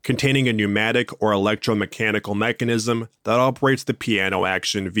 containing a pneumatic or electromechanical mechanism that operates the piano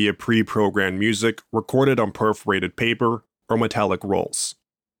action via pre-programmed music recorded on perforated paper or metallic rolls.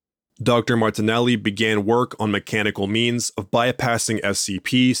 Dr. Martinelli began work on mechanical means of bypassing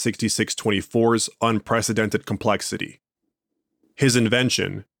SCP-6624's unprecedented complexity. His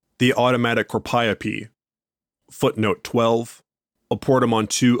invention, the automatic corpiope, footnote 12, a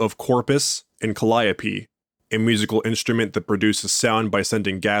portmanteau of corpus and calliope, a musical instrument that produces sound by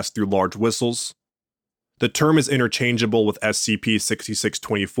sending gas through large whistles. The term is interchangeable with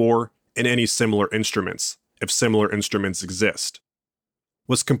SCP-6624 and any similar instruments, if similar instruments exist.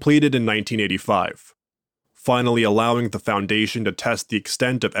 Was completed in 1985, finally allowing the Foundation to test the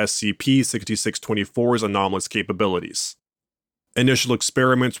extent of SCP-6624's anomalous capabilities. Initial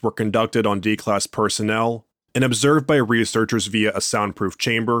experiments were conducted on D-Class personnel and observed by researchers via a soundproof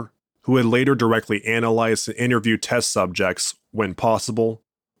chamber, who would later directly analyze and interview test subjects, when possible,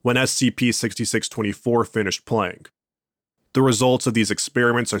 when SCP-6624 finished playing. The results of these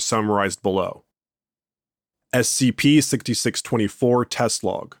experiments are summarized below. SCP-6624 Test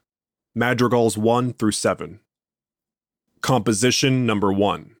Log, Madrigals 1 through 7. Composition Number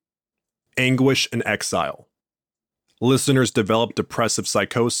 1. Anguish and Exile. Listeners develop depressive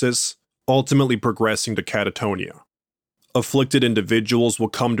psychosis, ultimately progressing to catatonia. Afflicted individuals will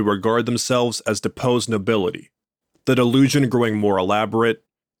come to regard themselves as deposed nobility, the delusion growing more elaborate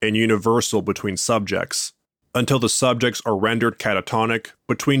and universal between subjects, until the subjects are rendered catatonic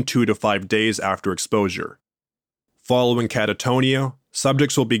between 2 to 5 days after exposure. Following catatonia,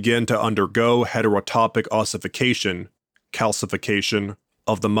 subjects will begin to undergo heterotopic ossification, calcification,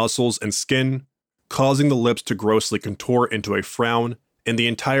 of the muscles and skin, causing the lips to grossly contort into a frown and the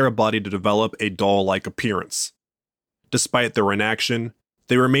entire body to develop a doll-like appearance. Despite their inaction,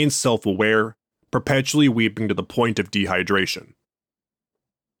 they remain self-aware, perpetually weeping to the point of dehydration.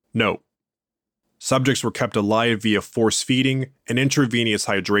 Note: subjects were kept alive via force feeding and intravenous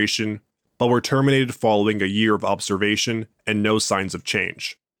hydration, but were terminated following a year of observation and no signs of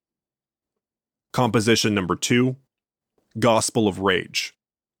change. Composition Number 2. Gospel of Rage.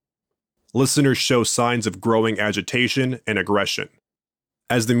 Listeners show signs of growing agitation and aggression.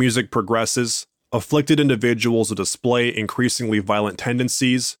 As the music progresses, afflicted individuals will display increasingly violent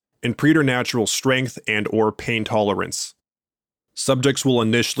tendencies and preternatural strength and/or pain tolerance. Subjects will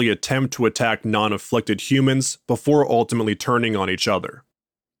initially attempt to attack non-afflicted humans before ultimately turning on each other.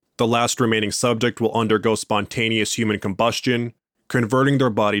 The last remaining subject will undergo spontaneous human combustion, converting their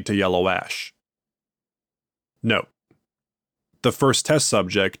body to yellow ash. Note: the first test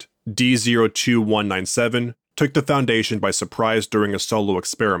subject, D02197, took the Foundation by surprise during a solo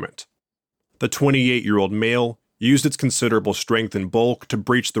experiment. The 28-year-old male used its considerable strength and bulk to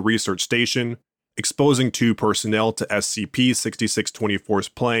breach the research station, exposing 2 personnel to SCP-6624's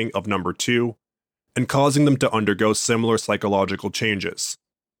playing of Number 2, and causing them to undergo similar psychological changes.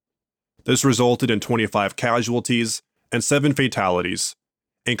 This resulted in 25 casualties and 7 fatalities,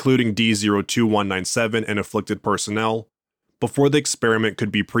 including D02197 and afflicted personnel, before the experiment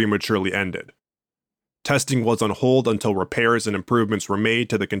could be prematurely ended. Testing was on hold until repairs and improvements were made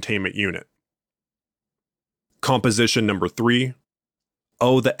to the containment unit. Composition Number 3.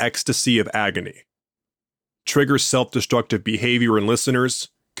 Oh, the Ecstasy of Agony. Triggers self-destructive behavior in listeners,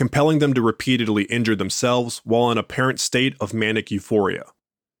 compelling them to repeatedly injure themselves while in an apparent state of manic euphoria.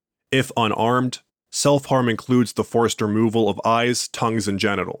 If unarmed, self-harm includes the forced removal of eyes, tongues, and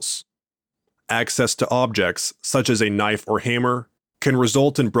genitals. Access to objects, such as a knife or hammer, can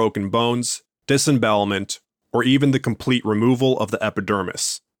result in broken bones, disembowelment, or even the complete removal of the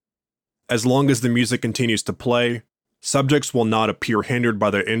epidermis. As long as the music continues to play, subjects will not appear hindered by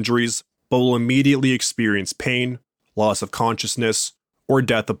their injuries, but will immediately experience pain, loss of consciousness, or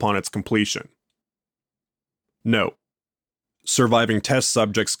death upon its completion. Note: surviving test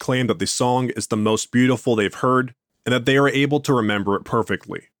subjects claim that the song is the most beautiful they've heard and that they are able to remember it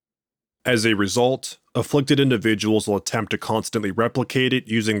perfectly. As a result, afflicted individuals will attempt to constantly replicate it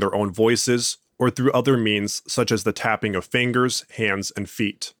using their own voices or through other means such as the tapping of fingers, hands, and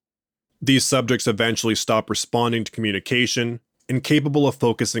feet. These subjects eventually stop responding to communication, incapable of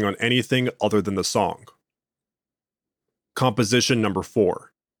focusing on anything other than the song. Composition number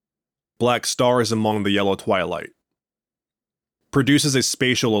 4. Black stars among the yellow twilight. Produces a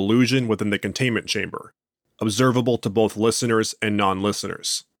spatial illusion within the containment chamber, observable to both listeners and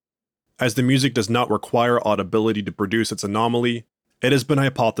non-listeners. As the music does not require audibility to produce its anomaly, it has been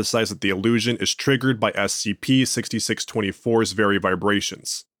hypothesized that the illusion is triggered by SCP-6624's very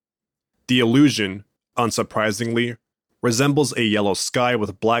vibrations. The illusion, unsurprisingly, resembles a yellow sky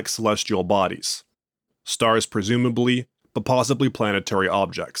with black celestial bodies. Stars presumably, but possibly planetary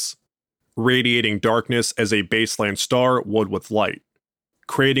objects, radiating darkness as a baseline star would with light,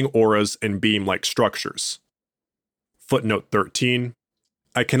 creating auras and beam-like structures. Footnote 13.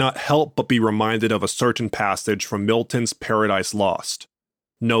 I cannot help but be reminded of a certain passage from Milton's Paradise Lost.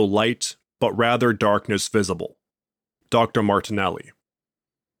 No light, but rather darkness visible. Dr. Martinelli.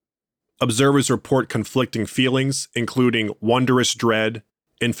 Observers report conflicting feelings, including wondrous dread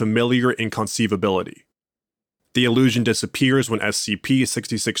and familiar inconceivability. The illusion disappears when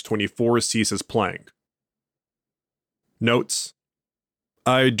SCP-6624 ceases playing. Notes: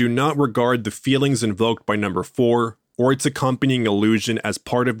 I do not regard the feelings invoked by number 4 or its accompanying illusion as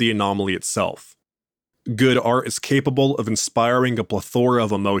part of the anomaly itself. Good art is capable of inspiring a plethora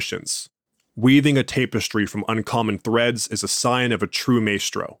of emotions. Weaving a tapestry from uncommon threads is a sign of a true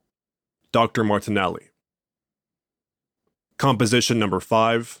maestro. Dr. Martinelli. Composition number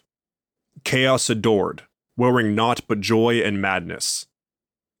 5. Chaos adored, wearing naught but joy and madness.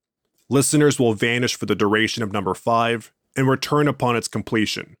 Listeners will vanish for the duration of number 5 and return upon its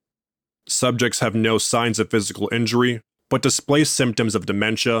completion. Subjects have no signs of physical injury, but display symptoms of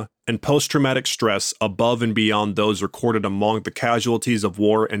dementia and post-traumatic stress above and beyond those recorded among the casualties of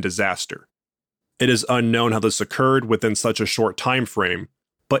war and disaster. It is unknown how this occurred within such a short time frame,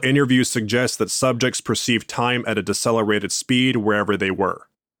 but interviews suggest that subjects perceived time at a decelerated speed wherever they were.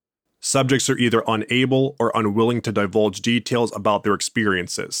 Subjects are either unable or unwilling to divulge details about their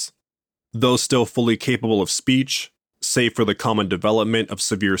experiences. Those still fully capable of speech, save for the common development of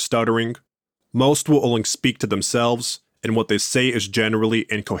severe stuttering, most will only speak to themselves, and what they say is generally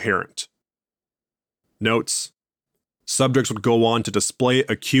incoherent. Notes: subjects would go on to display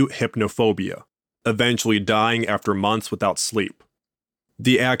acute hypnophobia, eventually dying after months without sleep.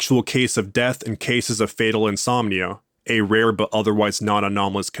 The actual case of death in cases of fatal insomnia, a rare but otherwise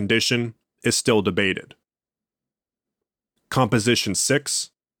non-anomalous condition, is still debated. Composition 6.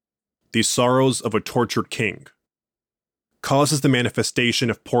 The Sorrows of a Tortured King. Causes the manifestation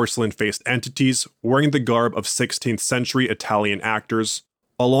of porcelain-faced entities wearing the garb of 16th century Italian actors,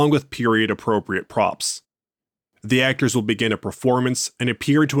 along with period-appropriate props. The actors will begin a performance and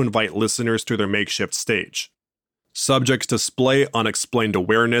appear to invite listeners to their makeshift stage. Subjects display unexplained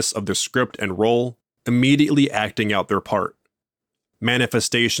awareness of their script and role, immediately acting out their part.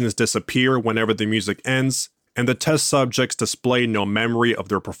 Manifestations disappear whenever the music ends, and the test subjects display no memory of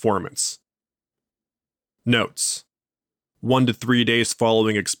their performance. Notes: 1 to 3 days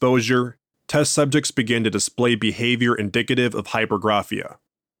following exposure, test subjects begin to display behavior indicative of hypergraphia.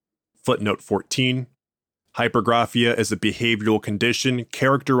 Footnote 14. Hypergraphia is a behavioral condition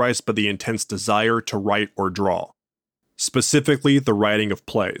characterized by the intense desire to write or draw, specifically the writing of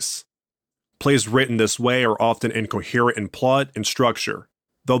plays. Plays written this way are often incoherent in plot and structure,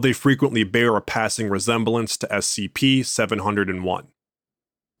 though they frequently bear a passing resemblance to SCP-701.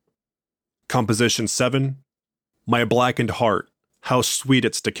 Composition 7. My Blackened Heart, How Sweet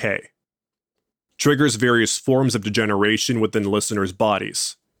Its Decay. Triggers various forms of degeneration within listeners'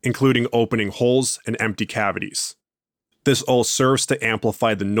 bodies, including opening holes and empty cavities. This all serves to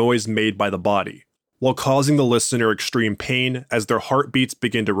amplify the noise made by the body, while causing the listener extreme pain as their heartbeats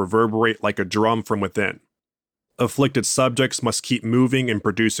begin to reverberate like a drum from within. Afflicted subjects must keep moving and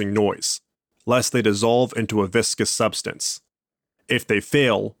producing noise, lest they dissolve into a viscous substance. If they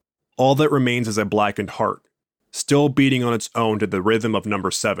fail, all that remains is a blackened heart, still beating on its own to the rhythm of number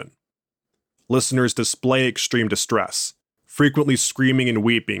 7. Listeners display extreme distress, frequently screaming and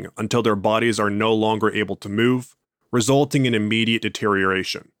weeping until their bodies are no longer able to move, resulting in immediate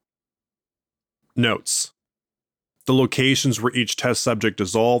deterioration. Notes: the locations where each test subject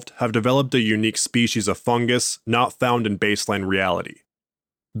dissolved have developed a unique species of fungus not found in baseline reality.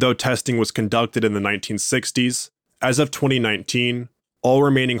 Though testing was conducted in the 1960s, as of 2019, all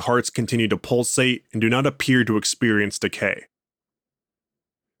remaining hearts continue to pulsate and do not appear to experience decay.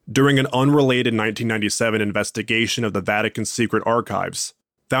 During an unrelated 1997 investigation of the Vatican's secret archives,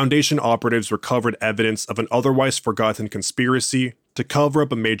 Foundation operatives recovered evidence of an otherwise forgotten conspiracy to cover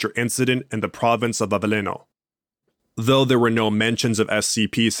up a major incident in the province of Avellino. Though there were no mentions of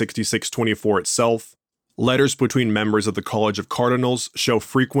SCP-6624 itself, letters between members of the College of Cardinals show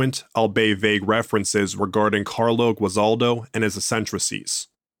frequent, albeit vague references regarding Carlo Guasaldo and his eccentricities.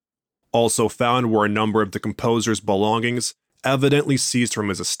 Also found were a number of the composer's belongings evidently seized from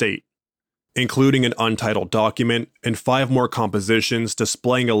his estate, including an untitled document and 5 more compositions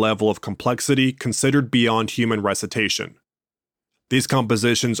displaying a level of complexity considered beyond human recitation. These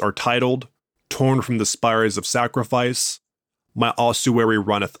compositions are titled Torn from the Spires of Sacrifice, My Ossuary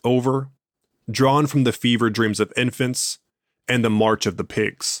Runneth Over, Drawn from the Fever Dreams of Infants, and The March of the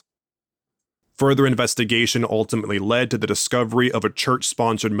Pigs. Further investigation ultimately led to the discovery of a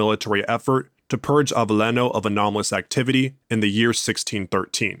church-sponsored military effort to purge Avellino of anomalous activity in the year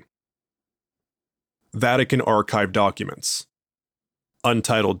 1613. Vatican Archive Documents.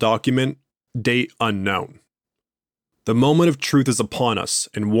 Untitled document, date unknown. The moment of truth is upon us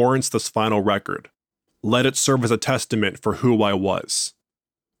and warrants this final record. Let it serve as a testament for who I was.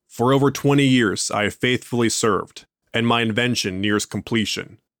 For over 20 years, I have faithfully served, and my invention nears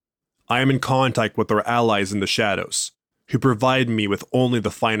completion. I am in contact with our allies in the shadows, who provide me with only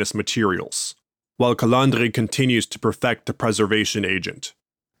the finest materials, while Calandri continues to perfect the preservation agent,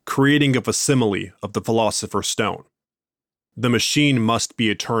 creating a facsimile of the Philosopher's Stone. The machine must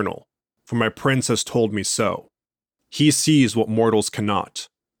be eternal, for my prince has told me so. He sees what mortals cannot.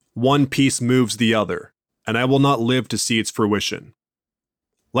 One piece moves the other, and I will not live to see its fruition.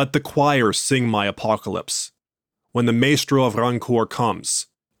 Let the choir sing my apocalypse. When the Maestro of Rancore comes,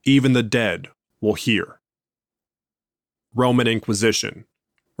 even the dead will hear. Roman Inquisition.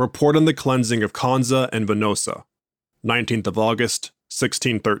 Report on the cleansing of Conza and Venosa, 19th of August,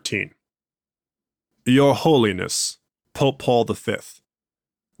 1613. Your Holiness, Pope Paul V,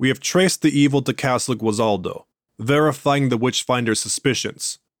 we have traced the evil to Castle Guasaldo, verifying the witchfinder's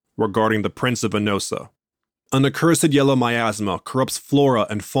suspicions regarding the Prince of Venosa. An accursed yellow miasma corrupts flora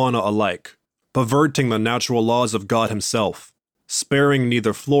and fauna alike, perverting the natural laws of God himself, sparing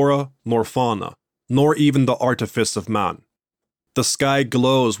neither flora nor fauna, nor even the artifice of man. The sky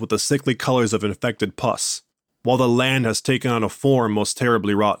glows with the sickly colors of infected pus, while the land has taken on a form most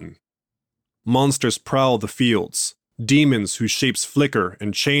terribly rotten. Monsters prowl the fields, demons whose shapes flicker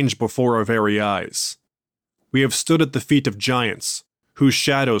and change before our very eyes. We have stood at the feet of giants, whose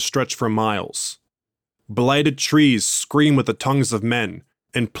shadows stretch for miles. Blighted trees scream with the tongues of men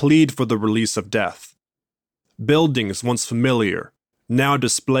and plead for the release of death. Buildings once familiar now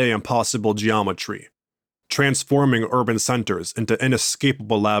display impossible geometry, transforming urban centers into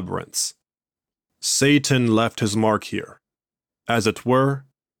inescapable labyrinths. Satan left his mark here. As it were,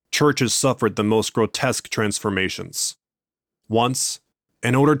 churches suffered the most grotesque transformations. Once,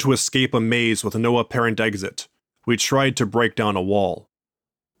 in order to escape a maze with no apparent exit, we tried to break down a wall,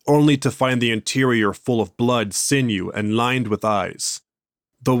 only to find the interior full of blood, sinew, and lined with eyes.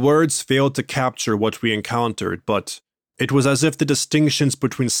 The words failed to capture what we encountered, but it was as if the distinctions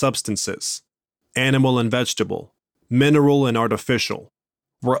between substances, animal and vegetable, mineral and artificial,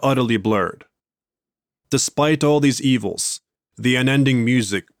 were utterly blurred. Despite all these evils, the unending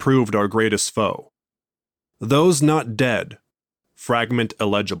music proved our greatest foe. Those not dead, fragment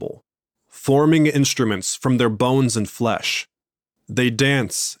illegible, forming instruments from their bones and flesh. They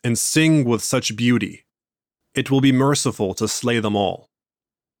dance and sing with such beauty. It will be merciful to slay them all.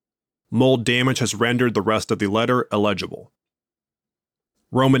 Mold damage has rendered the rest of the letter illegible.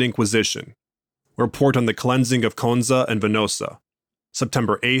 Roman Inquisition. Report on the cleansing of Conza and Venosa,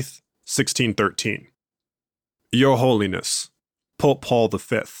 September 8th, 1613. Your Holiness, Pope Paul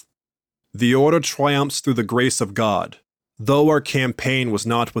V, the order triumphs through the grace of God, though our campaign was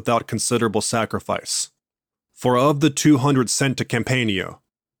not without considerable sacrifice. For of the 200 sent to Campania,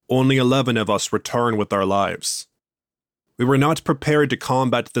 only 11 of us return with our lives. We were not prepared to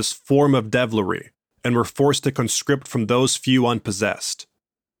combat this form of devilry, and were forced to conscript from those few unpossessed.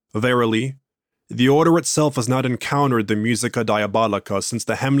 Verily, the order itself has not encountered the musica diabolica since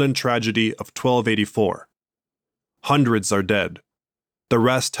the Hemlin tragedy of 1284. Hundreds are dead. The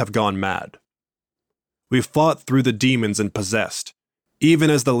rest have gone mad. We fought through the demons and possessed, even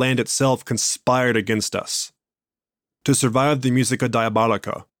as the land itself conspired against us. To survive the musica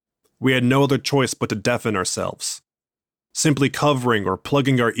diabolica, we had no other choice but to deafen ourselves. Simply covering or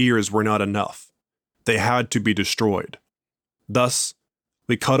plugging our ears were not enough. They had to be destroyed. Thus,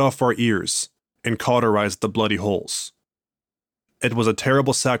 We cut off our ears and cauterized the bloody holes. It was a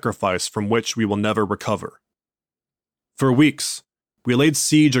terrible sacrifice from which we will never recover. For weeks, we laid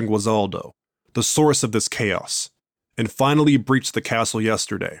siege on Guazaldo, the source of this chaos, and finally breached the castle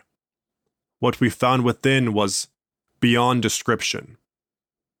yesterday. What we found within was beyond description.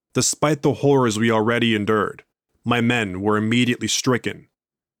 Despite the horrors we already endured, my men were immediately stricken.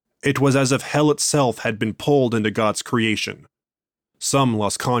 It was as if hell itself had been pulled into God's creation. Some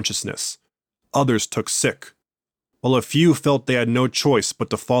lost consciousness, others took sick, while a few felt they had no choice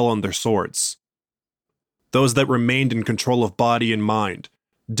but to fall on their swords. Those that remained in control of body and mind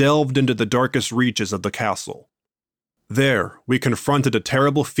delved into the darkest reaches of the castle. There, we confronted a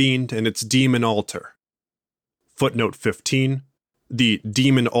terrible fiend and its demon altar. Footnote 15. The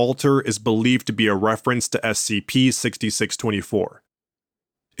demon altar is believed to be a reference to SCP-6624.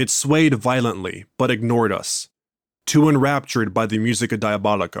 It swayed violently, but ignored us, too enraptured by the musica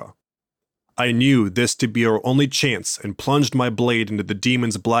diabolica. I knew this to be our only chance and plunged my blade into the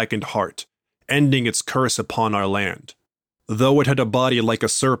demon's blackened heart, ending its curse upon our land. Though it had a body like a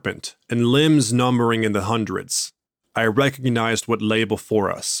serpent and limbs numbering in the hundreds, I recognized what lay before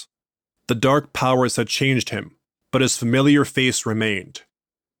us. The dark powers had changed him, but his familiar face remained.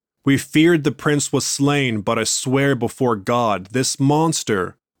 We feared the prince was slain, but I swear before God, this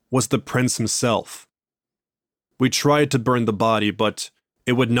monster was the prince himself. We tried to burn the body, but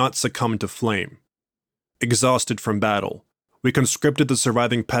it would not succumb to flame. Exhausted from battle, we conscripted the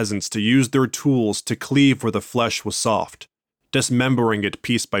surviving peasants to use their tools to cleave where the flesh was soft, dismembering it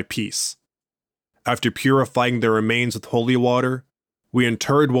piece by piece. After purifying their remains with holy water, we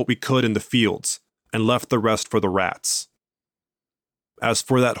interred what we could in the fields and left the rest for the rats. As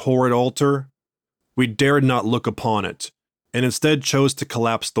for that horrid altar, we dared not look upon it, and instead chose to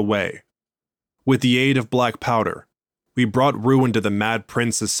collapse the way. With the aid of black powder, we brought ruin to the mad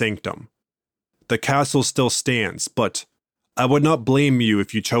prince's sanctum. The castle still stands, but I would not blame you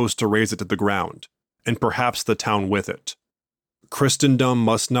if you chose to raze it to the ground, and perhaps the town with it. Christendom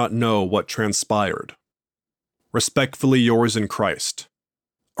must not know what transpired. Respectfully yours in Christ,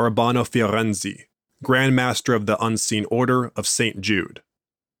 Urbano Fiorenzi, Grand Master of the Unseen Order of St. Jude.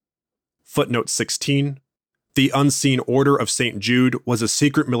 Footnote 16. The Unseen Order of St. Jude was a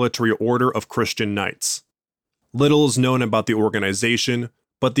secret military order of Christian knights. Little is known about the organization,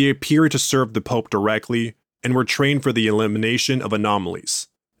 but they appear to serve the Pope directly and were trained for the elimination of anomalies,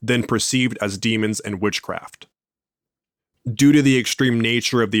 then perceived as demons and witchcraft. Due to the extreme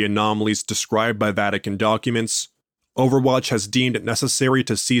nature of the anomalies described by Vatican documents, Overwatch has deemed it necessary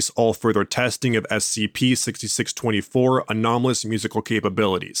to cease all further testing of SCP-6624 anomalous musical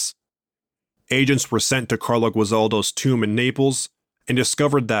capabilities. Agents were sent to Carlo Guazaldo's tomb in Naples and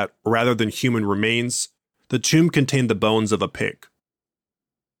discovered that, rather than human remains, the tomb contained the bones of a pig.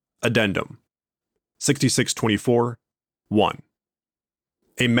 Addendum 6624 1.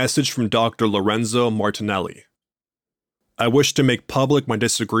 A message from Dr. Lorenzo Martinelli. I wish to make public my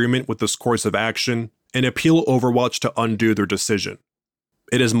disagreement with this course of action and appeal Overwatch to undo their decision.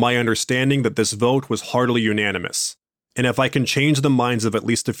 It is my understanding that this vote was heartily unanimous, and if I can change the minds of at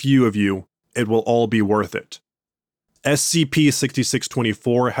least a few of you, it will all be worth it.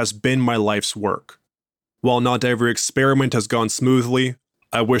 SCP-6624 has been my life's work. While not every experiment has gone smoothly,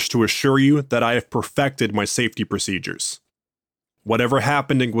 I wish to assure you that I have perfected my safety procedures. Whatever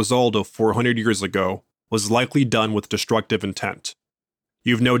happened in Guazaldo 400 years ago was likely done with destructive intent.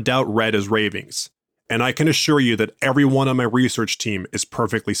 You've no doubt read his ravings, and I can assure you that everyone on my research team is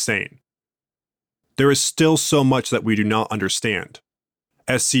perfectly sane. There is still so much that we do not understand.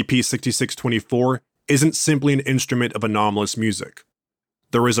 SCP-6624 isn't simply an instrument of anomalous music.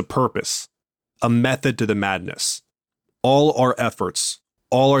 There is a purpose, a method to the madness. All our efforts,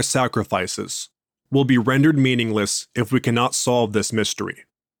 all our sacrifices, will be rendered meaningless if we cannot solve this mystery.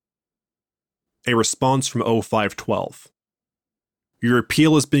 A response from 0512. Your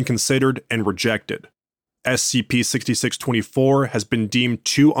appeal has been considered and rejected. SCP-6624 has been deemed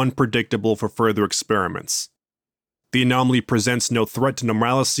too unpredictable for further experiments. The anomaly presents no threat to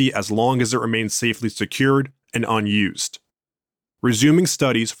normalcy as long as it remains safely secured and unused. Resuming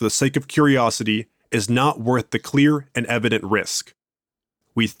studies for the sake of curiosity is not worth the clear and evident risk.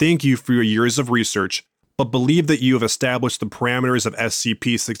 We thank you for your years of research, but believe that you have established the parameters of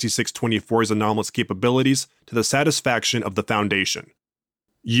SCP-6624's anomalous capabilities to the satisfaction of the Foundation.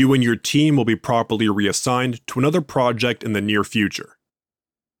 You and your team will be properly reassigned to another project in the near future.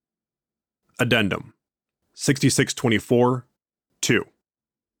 Addendum 6624 2.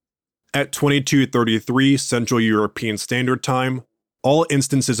 At 2233 Central European Standard Time, all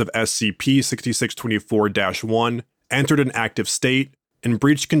instances of SCP-6624-1 entered an active state and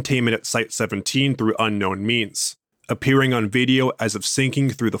breached containment at Site-17 through unknown means, appearing on video as if sinking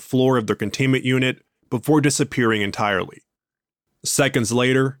through the floor of their containment unit before disappearing entirely. Seconds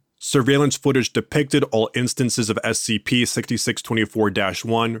later, surveillance footage depicted all instances of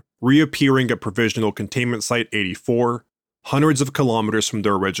SCP-6624-1 reappearing at Provisional Containment Site-84, hundreds of kilometers from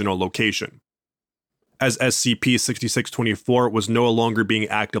their original location. As SCP-6624 was no longer being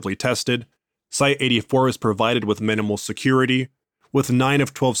actively tested, Site-84 was provided with minimal security, with 9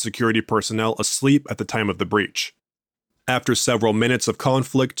 of 12 security personnel asleep at the time of the breach. After several minutes of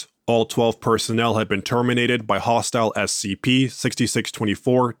conflict, all 12 personnel had been terminated by hostile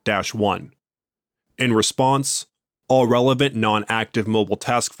SCP-6624-1. In response, all relevant non-active mobile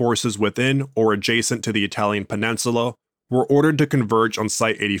task forces within or adjacent to the Italian peninsula were ordered to converge on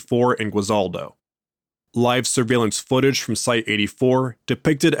Site-84 in Guisaldo. Live surveillance footage from Site-84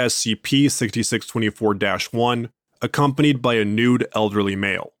 depicted SCP-6624-1 accompanied by a nude elderly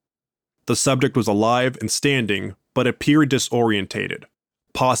male. The subject was alive and standing, but appeared disorientated,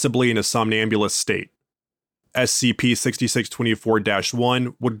 possibly in a somnambulous state.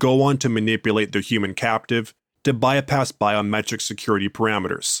 SCP-6624-1 would go on to manipulate their human captive to bypass biometric security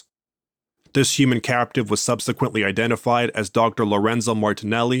parameters. This human captive was subsequently identified as Dr. Lorenzo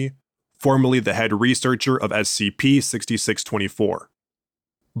Martinelli, formerly the head researcher of SCP-6624.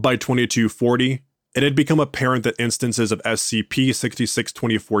 By 2240, it had become apparent that instances of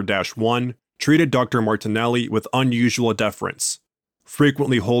SCP-6624-1 treated Dr. Martinelli with unusual deference,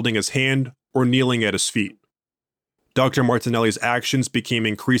 frequently holding his hand or kneeling at his feet. Dr. Martinelli's actions became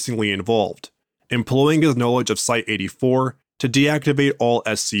increasingly involved, employing his knowledge of Site-84 to deactivate all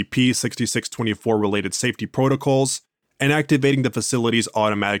SCP-6624 related safety protocols and activating the facility's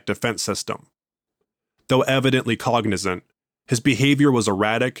automatic defense system. Though evidently cognizant, his behavior was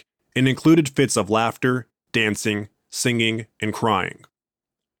erratic and included fits of laughter, dancing, singing, and crying.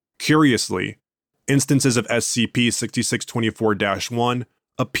 Curiously, instances of SCP-6624-1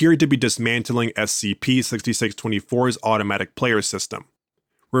 appeared to be dismantling SCP-6624's automatic player system,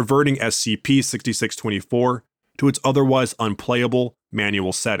 reverting SCP-6624 to its otherwise unplayable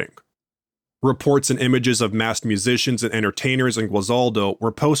manual setting. Reports and images of masked musicians and entertainers in Guisaldo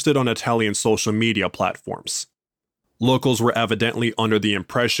were posted on Italian social media platforms. Locals were evidently under the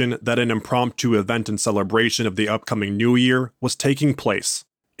impression that an impromptu event in celebration of the upcoming New Year was taking place,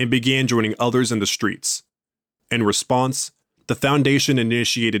 and began joining others in the streets. In response, the Foundation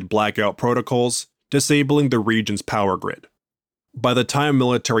initiated blackout protocols, disabling the region's power grid. By the time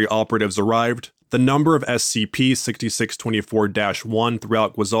military operatives arrived, the number of SCP-6624-1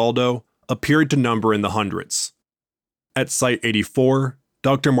 throughout Guisaldo appeared to number in the hundreds. At Site-84,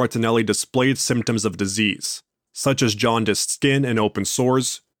 Dr. Martinelli displayed symptoms of disease, such as jaundiced skin and open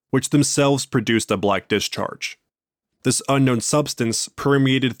sores, which themselves produced a black discharge. This unknown substance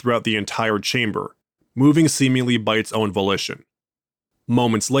permeated throughout the entire chamber, moving seemingly by its own volition.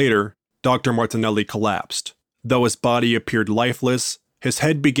 Moments later, Dr. Martinelli collapsed. Though his body appeared lifeless, his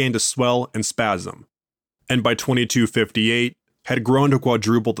head began to swell and spasm, and by 2258 had grown to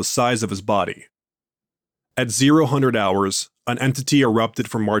quadruple the size of his body. At 0000 hours, an entity erupted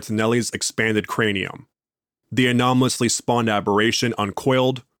from Martinelli's expanded cranium. The anomalously spawned aberration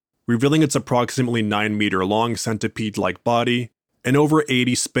uncoiled, revealing its approximately 9-meter-long centipede-like body and over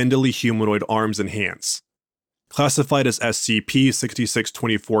 80 spindly humanoid arms and hands. Classified as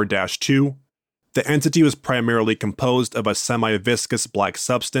SCP-6624-2, the entity was primarily composed of a semi-viscous black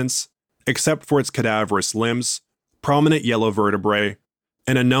substance, except for its cadaverous limbs, prominent yellow vertebrae,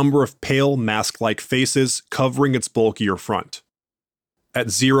 and a number of pale mask-like faces covering its bulkier front.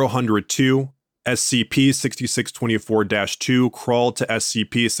 At 0102, SCP-6624-2 crawled to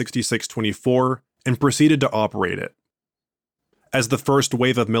SCP-6624 and proceeded to operate it. As the first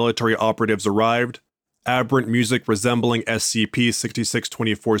wave of military operatives arrived, aberrant music resembling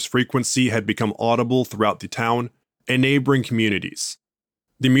SCP-6624's frequency had become audible throughout the town and neighboring communities.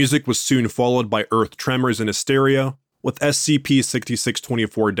 The music was soon followed by earth tremors and hysteria, with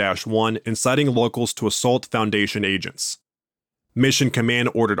SCP-6624-1 inciting locals to assault Foundation agents. Mission Command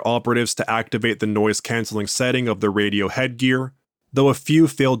ordered operatives to activate the noise-canceling setting of their radio headgear, though a few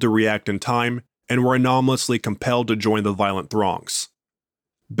failed to react in time and were anomalously compelled to join the violent throngs.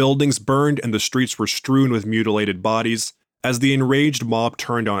 Buildings burned and the streets were strewn with mutilated bodies as the enraged mob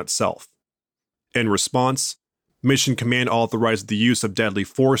turned on itself. In response, Mission Command authorized the use of deadly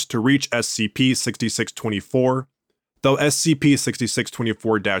force to reach SCP-6624, though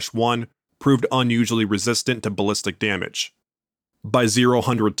SCP-6624-1 proved unusually resistant to ballistic damage. By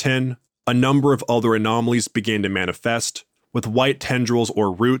 0110, a number of other anomalies began to manifest, with white tendrils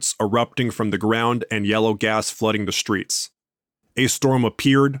or roots erupting from the ground and yellow gas flooding the streets. a storm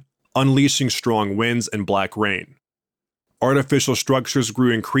appeared, unleashing strong winds and black rain. Artificial structures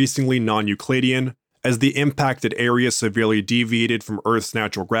grew increasingly non-Euclidean as the impacted area severely deviated from Earth's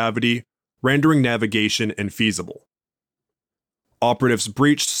natural gravity, rendering navigation infeasible. Operatives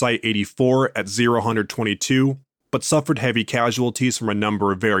breached Site-84 at 0122, but suffered heavy casualties from a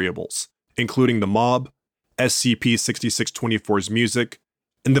number of variables, including the mob, SCP-6624's music,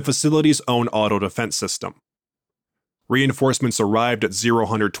 and the facility's own auto-defense system. Reinforcements arrived at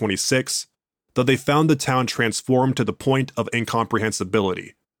 0126, though they found the town transformed to the point of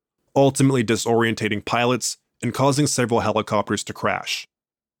incomprehensibility, ultimately disorientating pilots and causing several helicopters to crash.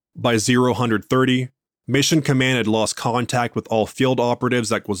 By 0130, Mission Command had lost contact with all field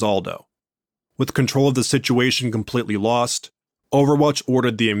operatives at Guazaldo. With control of the situation completely lost, Overwatch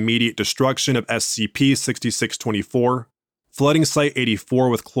ordered the immediate destruction of SCP-6624, flooding Site-84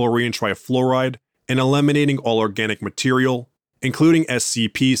 with chlorine trifluoride and eliminating all organic material, including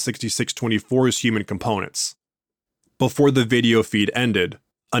SCP-6624's human components. Before the video feed ended,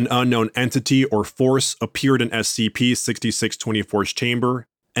 an unknown entity or force appeared in SCP-6624's chamber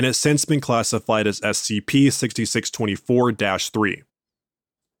and has since been classified as SCP-6624-3.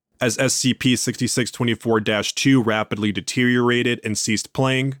 As SCP-6624-2 rapidly deteriorated and ceased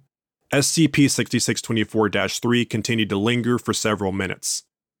playing, SCP-6624-3 continued to linger for several minutes.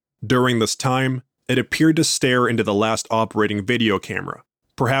 During this time, it appeared to stare into the last operating video camera,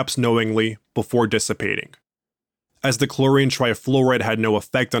 perhaps knowingly, before dissipating. As the chlorine trifluoride had no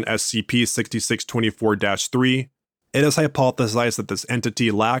effect on SCP-6624-3, it is hypothesized that this entity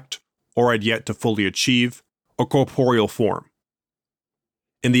lacked, or had yet to fully achieve, a corporeal form.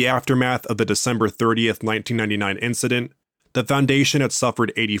 In the aftermath of the December 30th, 1999 incident, the Foundation had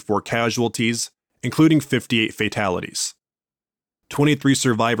suffered 84 casualties, including 58 fatalities. 23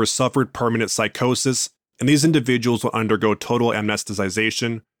 survivors suffered permanent psychosis, and these individuals will undergo total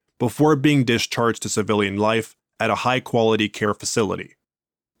amnesticization before being discharged to civilian life at a high-quality care facility.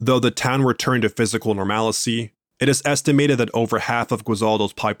 Though the town returned to physical normalcy, it is estimated that over half of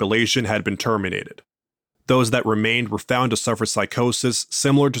Guazaldo's population had been terminated. Those that remained were found to suffer psychosis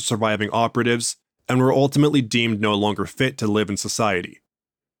similar to surviving operatives and were ultimately deemed no longer fit to live in society.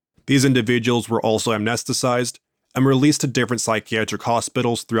 These individuals were also amnesticized and released to different psychiatric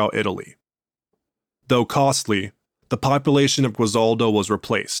hospitals throughout Italy. Though costly, the population of Guazaldo was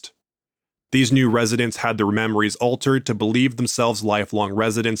replaced. These new residents had their memories altered to believe themselves lifelong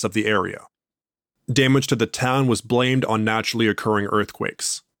residents of the area. Damage to the town was blamed on naturally occurring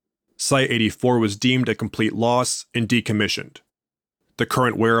earthquakes. Site-84 was deemed a complete loss and decommissioned. The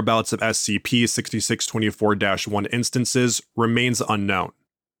current whereabouts of SCP-6624-1 instances remains unknown.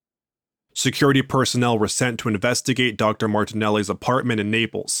 Security personnel were sent to investigate Dr. Martinelli's apartment in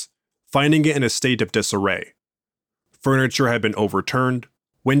Naples, finding it in a state of disarray. Furniture had been overturned,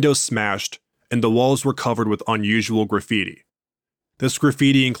 windows smashed, and the walls were covered with unusual graffiti. This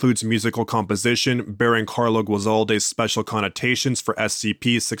graffiti includes musical composition bearing Carlo Guazaldo's special connotations for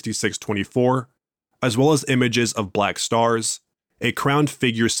SCP-6624, as well as images of black stars, a crowned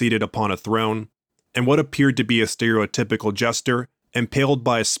figure seated upon a throne, and what appeared to be a stereotypical jester impaled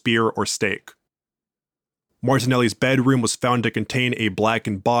by a spear or stake. Martinelli's bedroom was found to contain a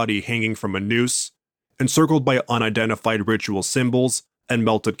blackened body hanging from a noose, encircled by unidentified ritual symbols and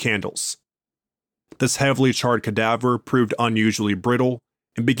melted candles. This heavily charred cadaver proved unusually brittle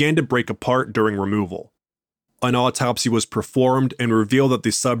and began to break apart during removal. An autopsy was performed and revealed that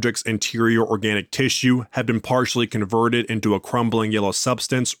the subject's interior organic tissue had been partially converted into a crumbling yellow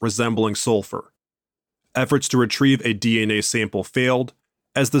substance resembling sulfur. Efforts to retrieve a DNA sample failed,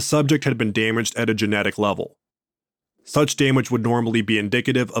 as the subject had been damaged at a genetic level. Such damage would normally be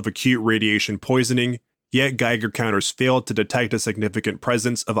indicative of acute radiation poisoning, yet Geiger counters failed to detect a significant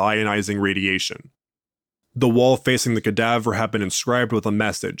presence of ionizing radiation. The wall facing the cadaver had been inscribed with a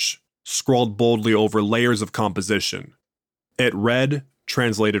message, scrawled boldly over layers of composition. It read,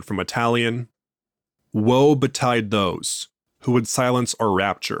 translated from Italian, "Woe betide those who would silence our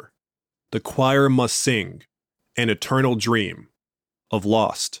rapture. The choir must sing an eternal dream of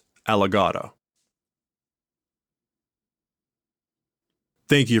lost Allegata."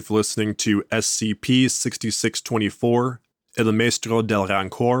 Thank you for listening to SCP-6624, El Maestro del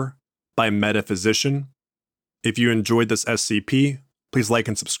Rancore by Metaphysician. If you enjoyed this SCP, please like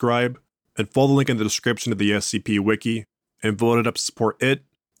and subscribe, and follow the link in the description of the SCP Wiki, and vote it up to support it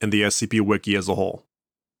and the SCP Wiki as a whole.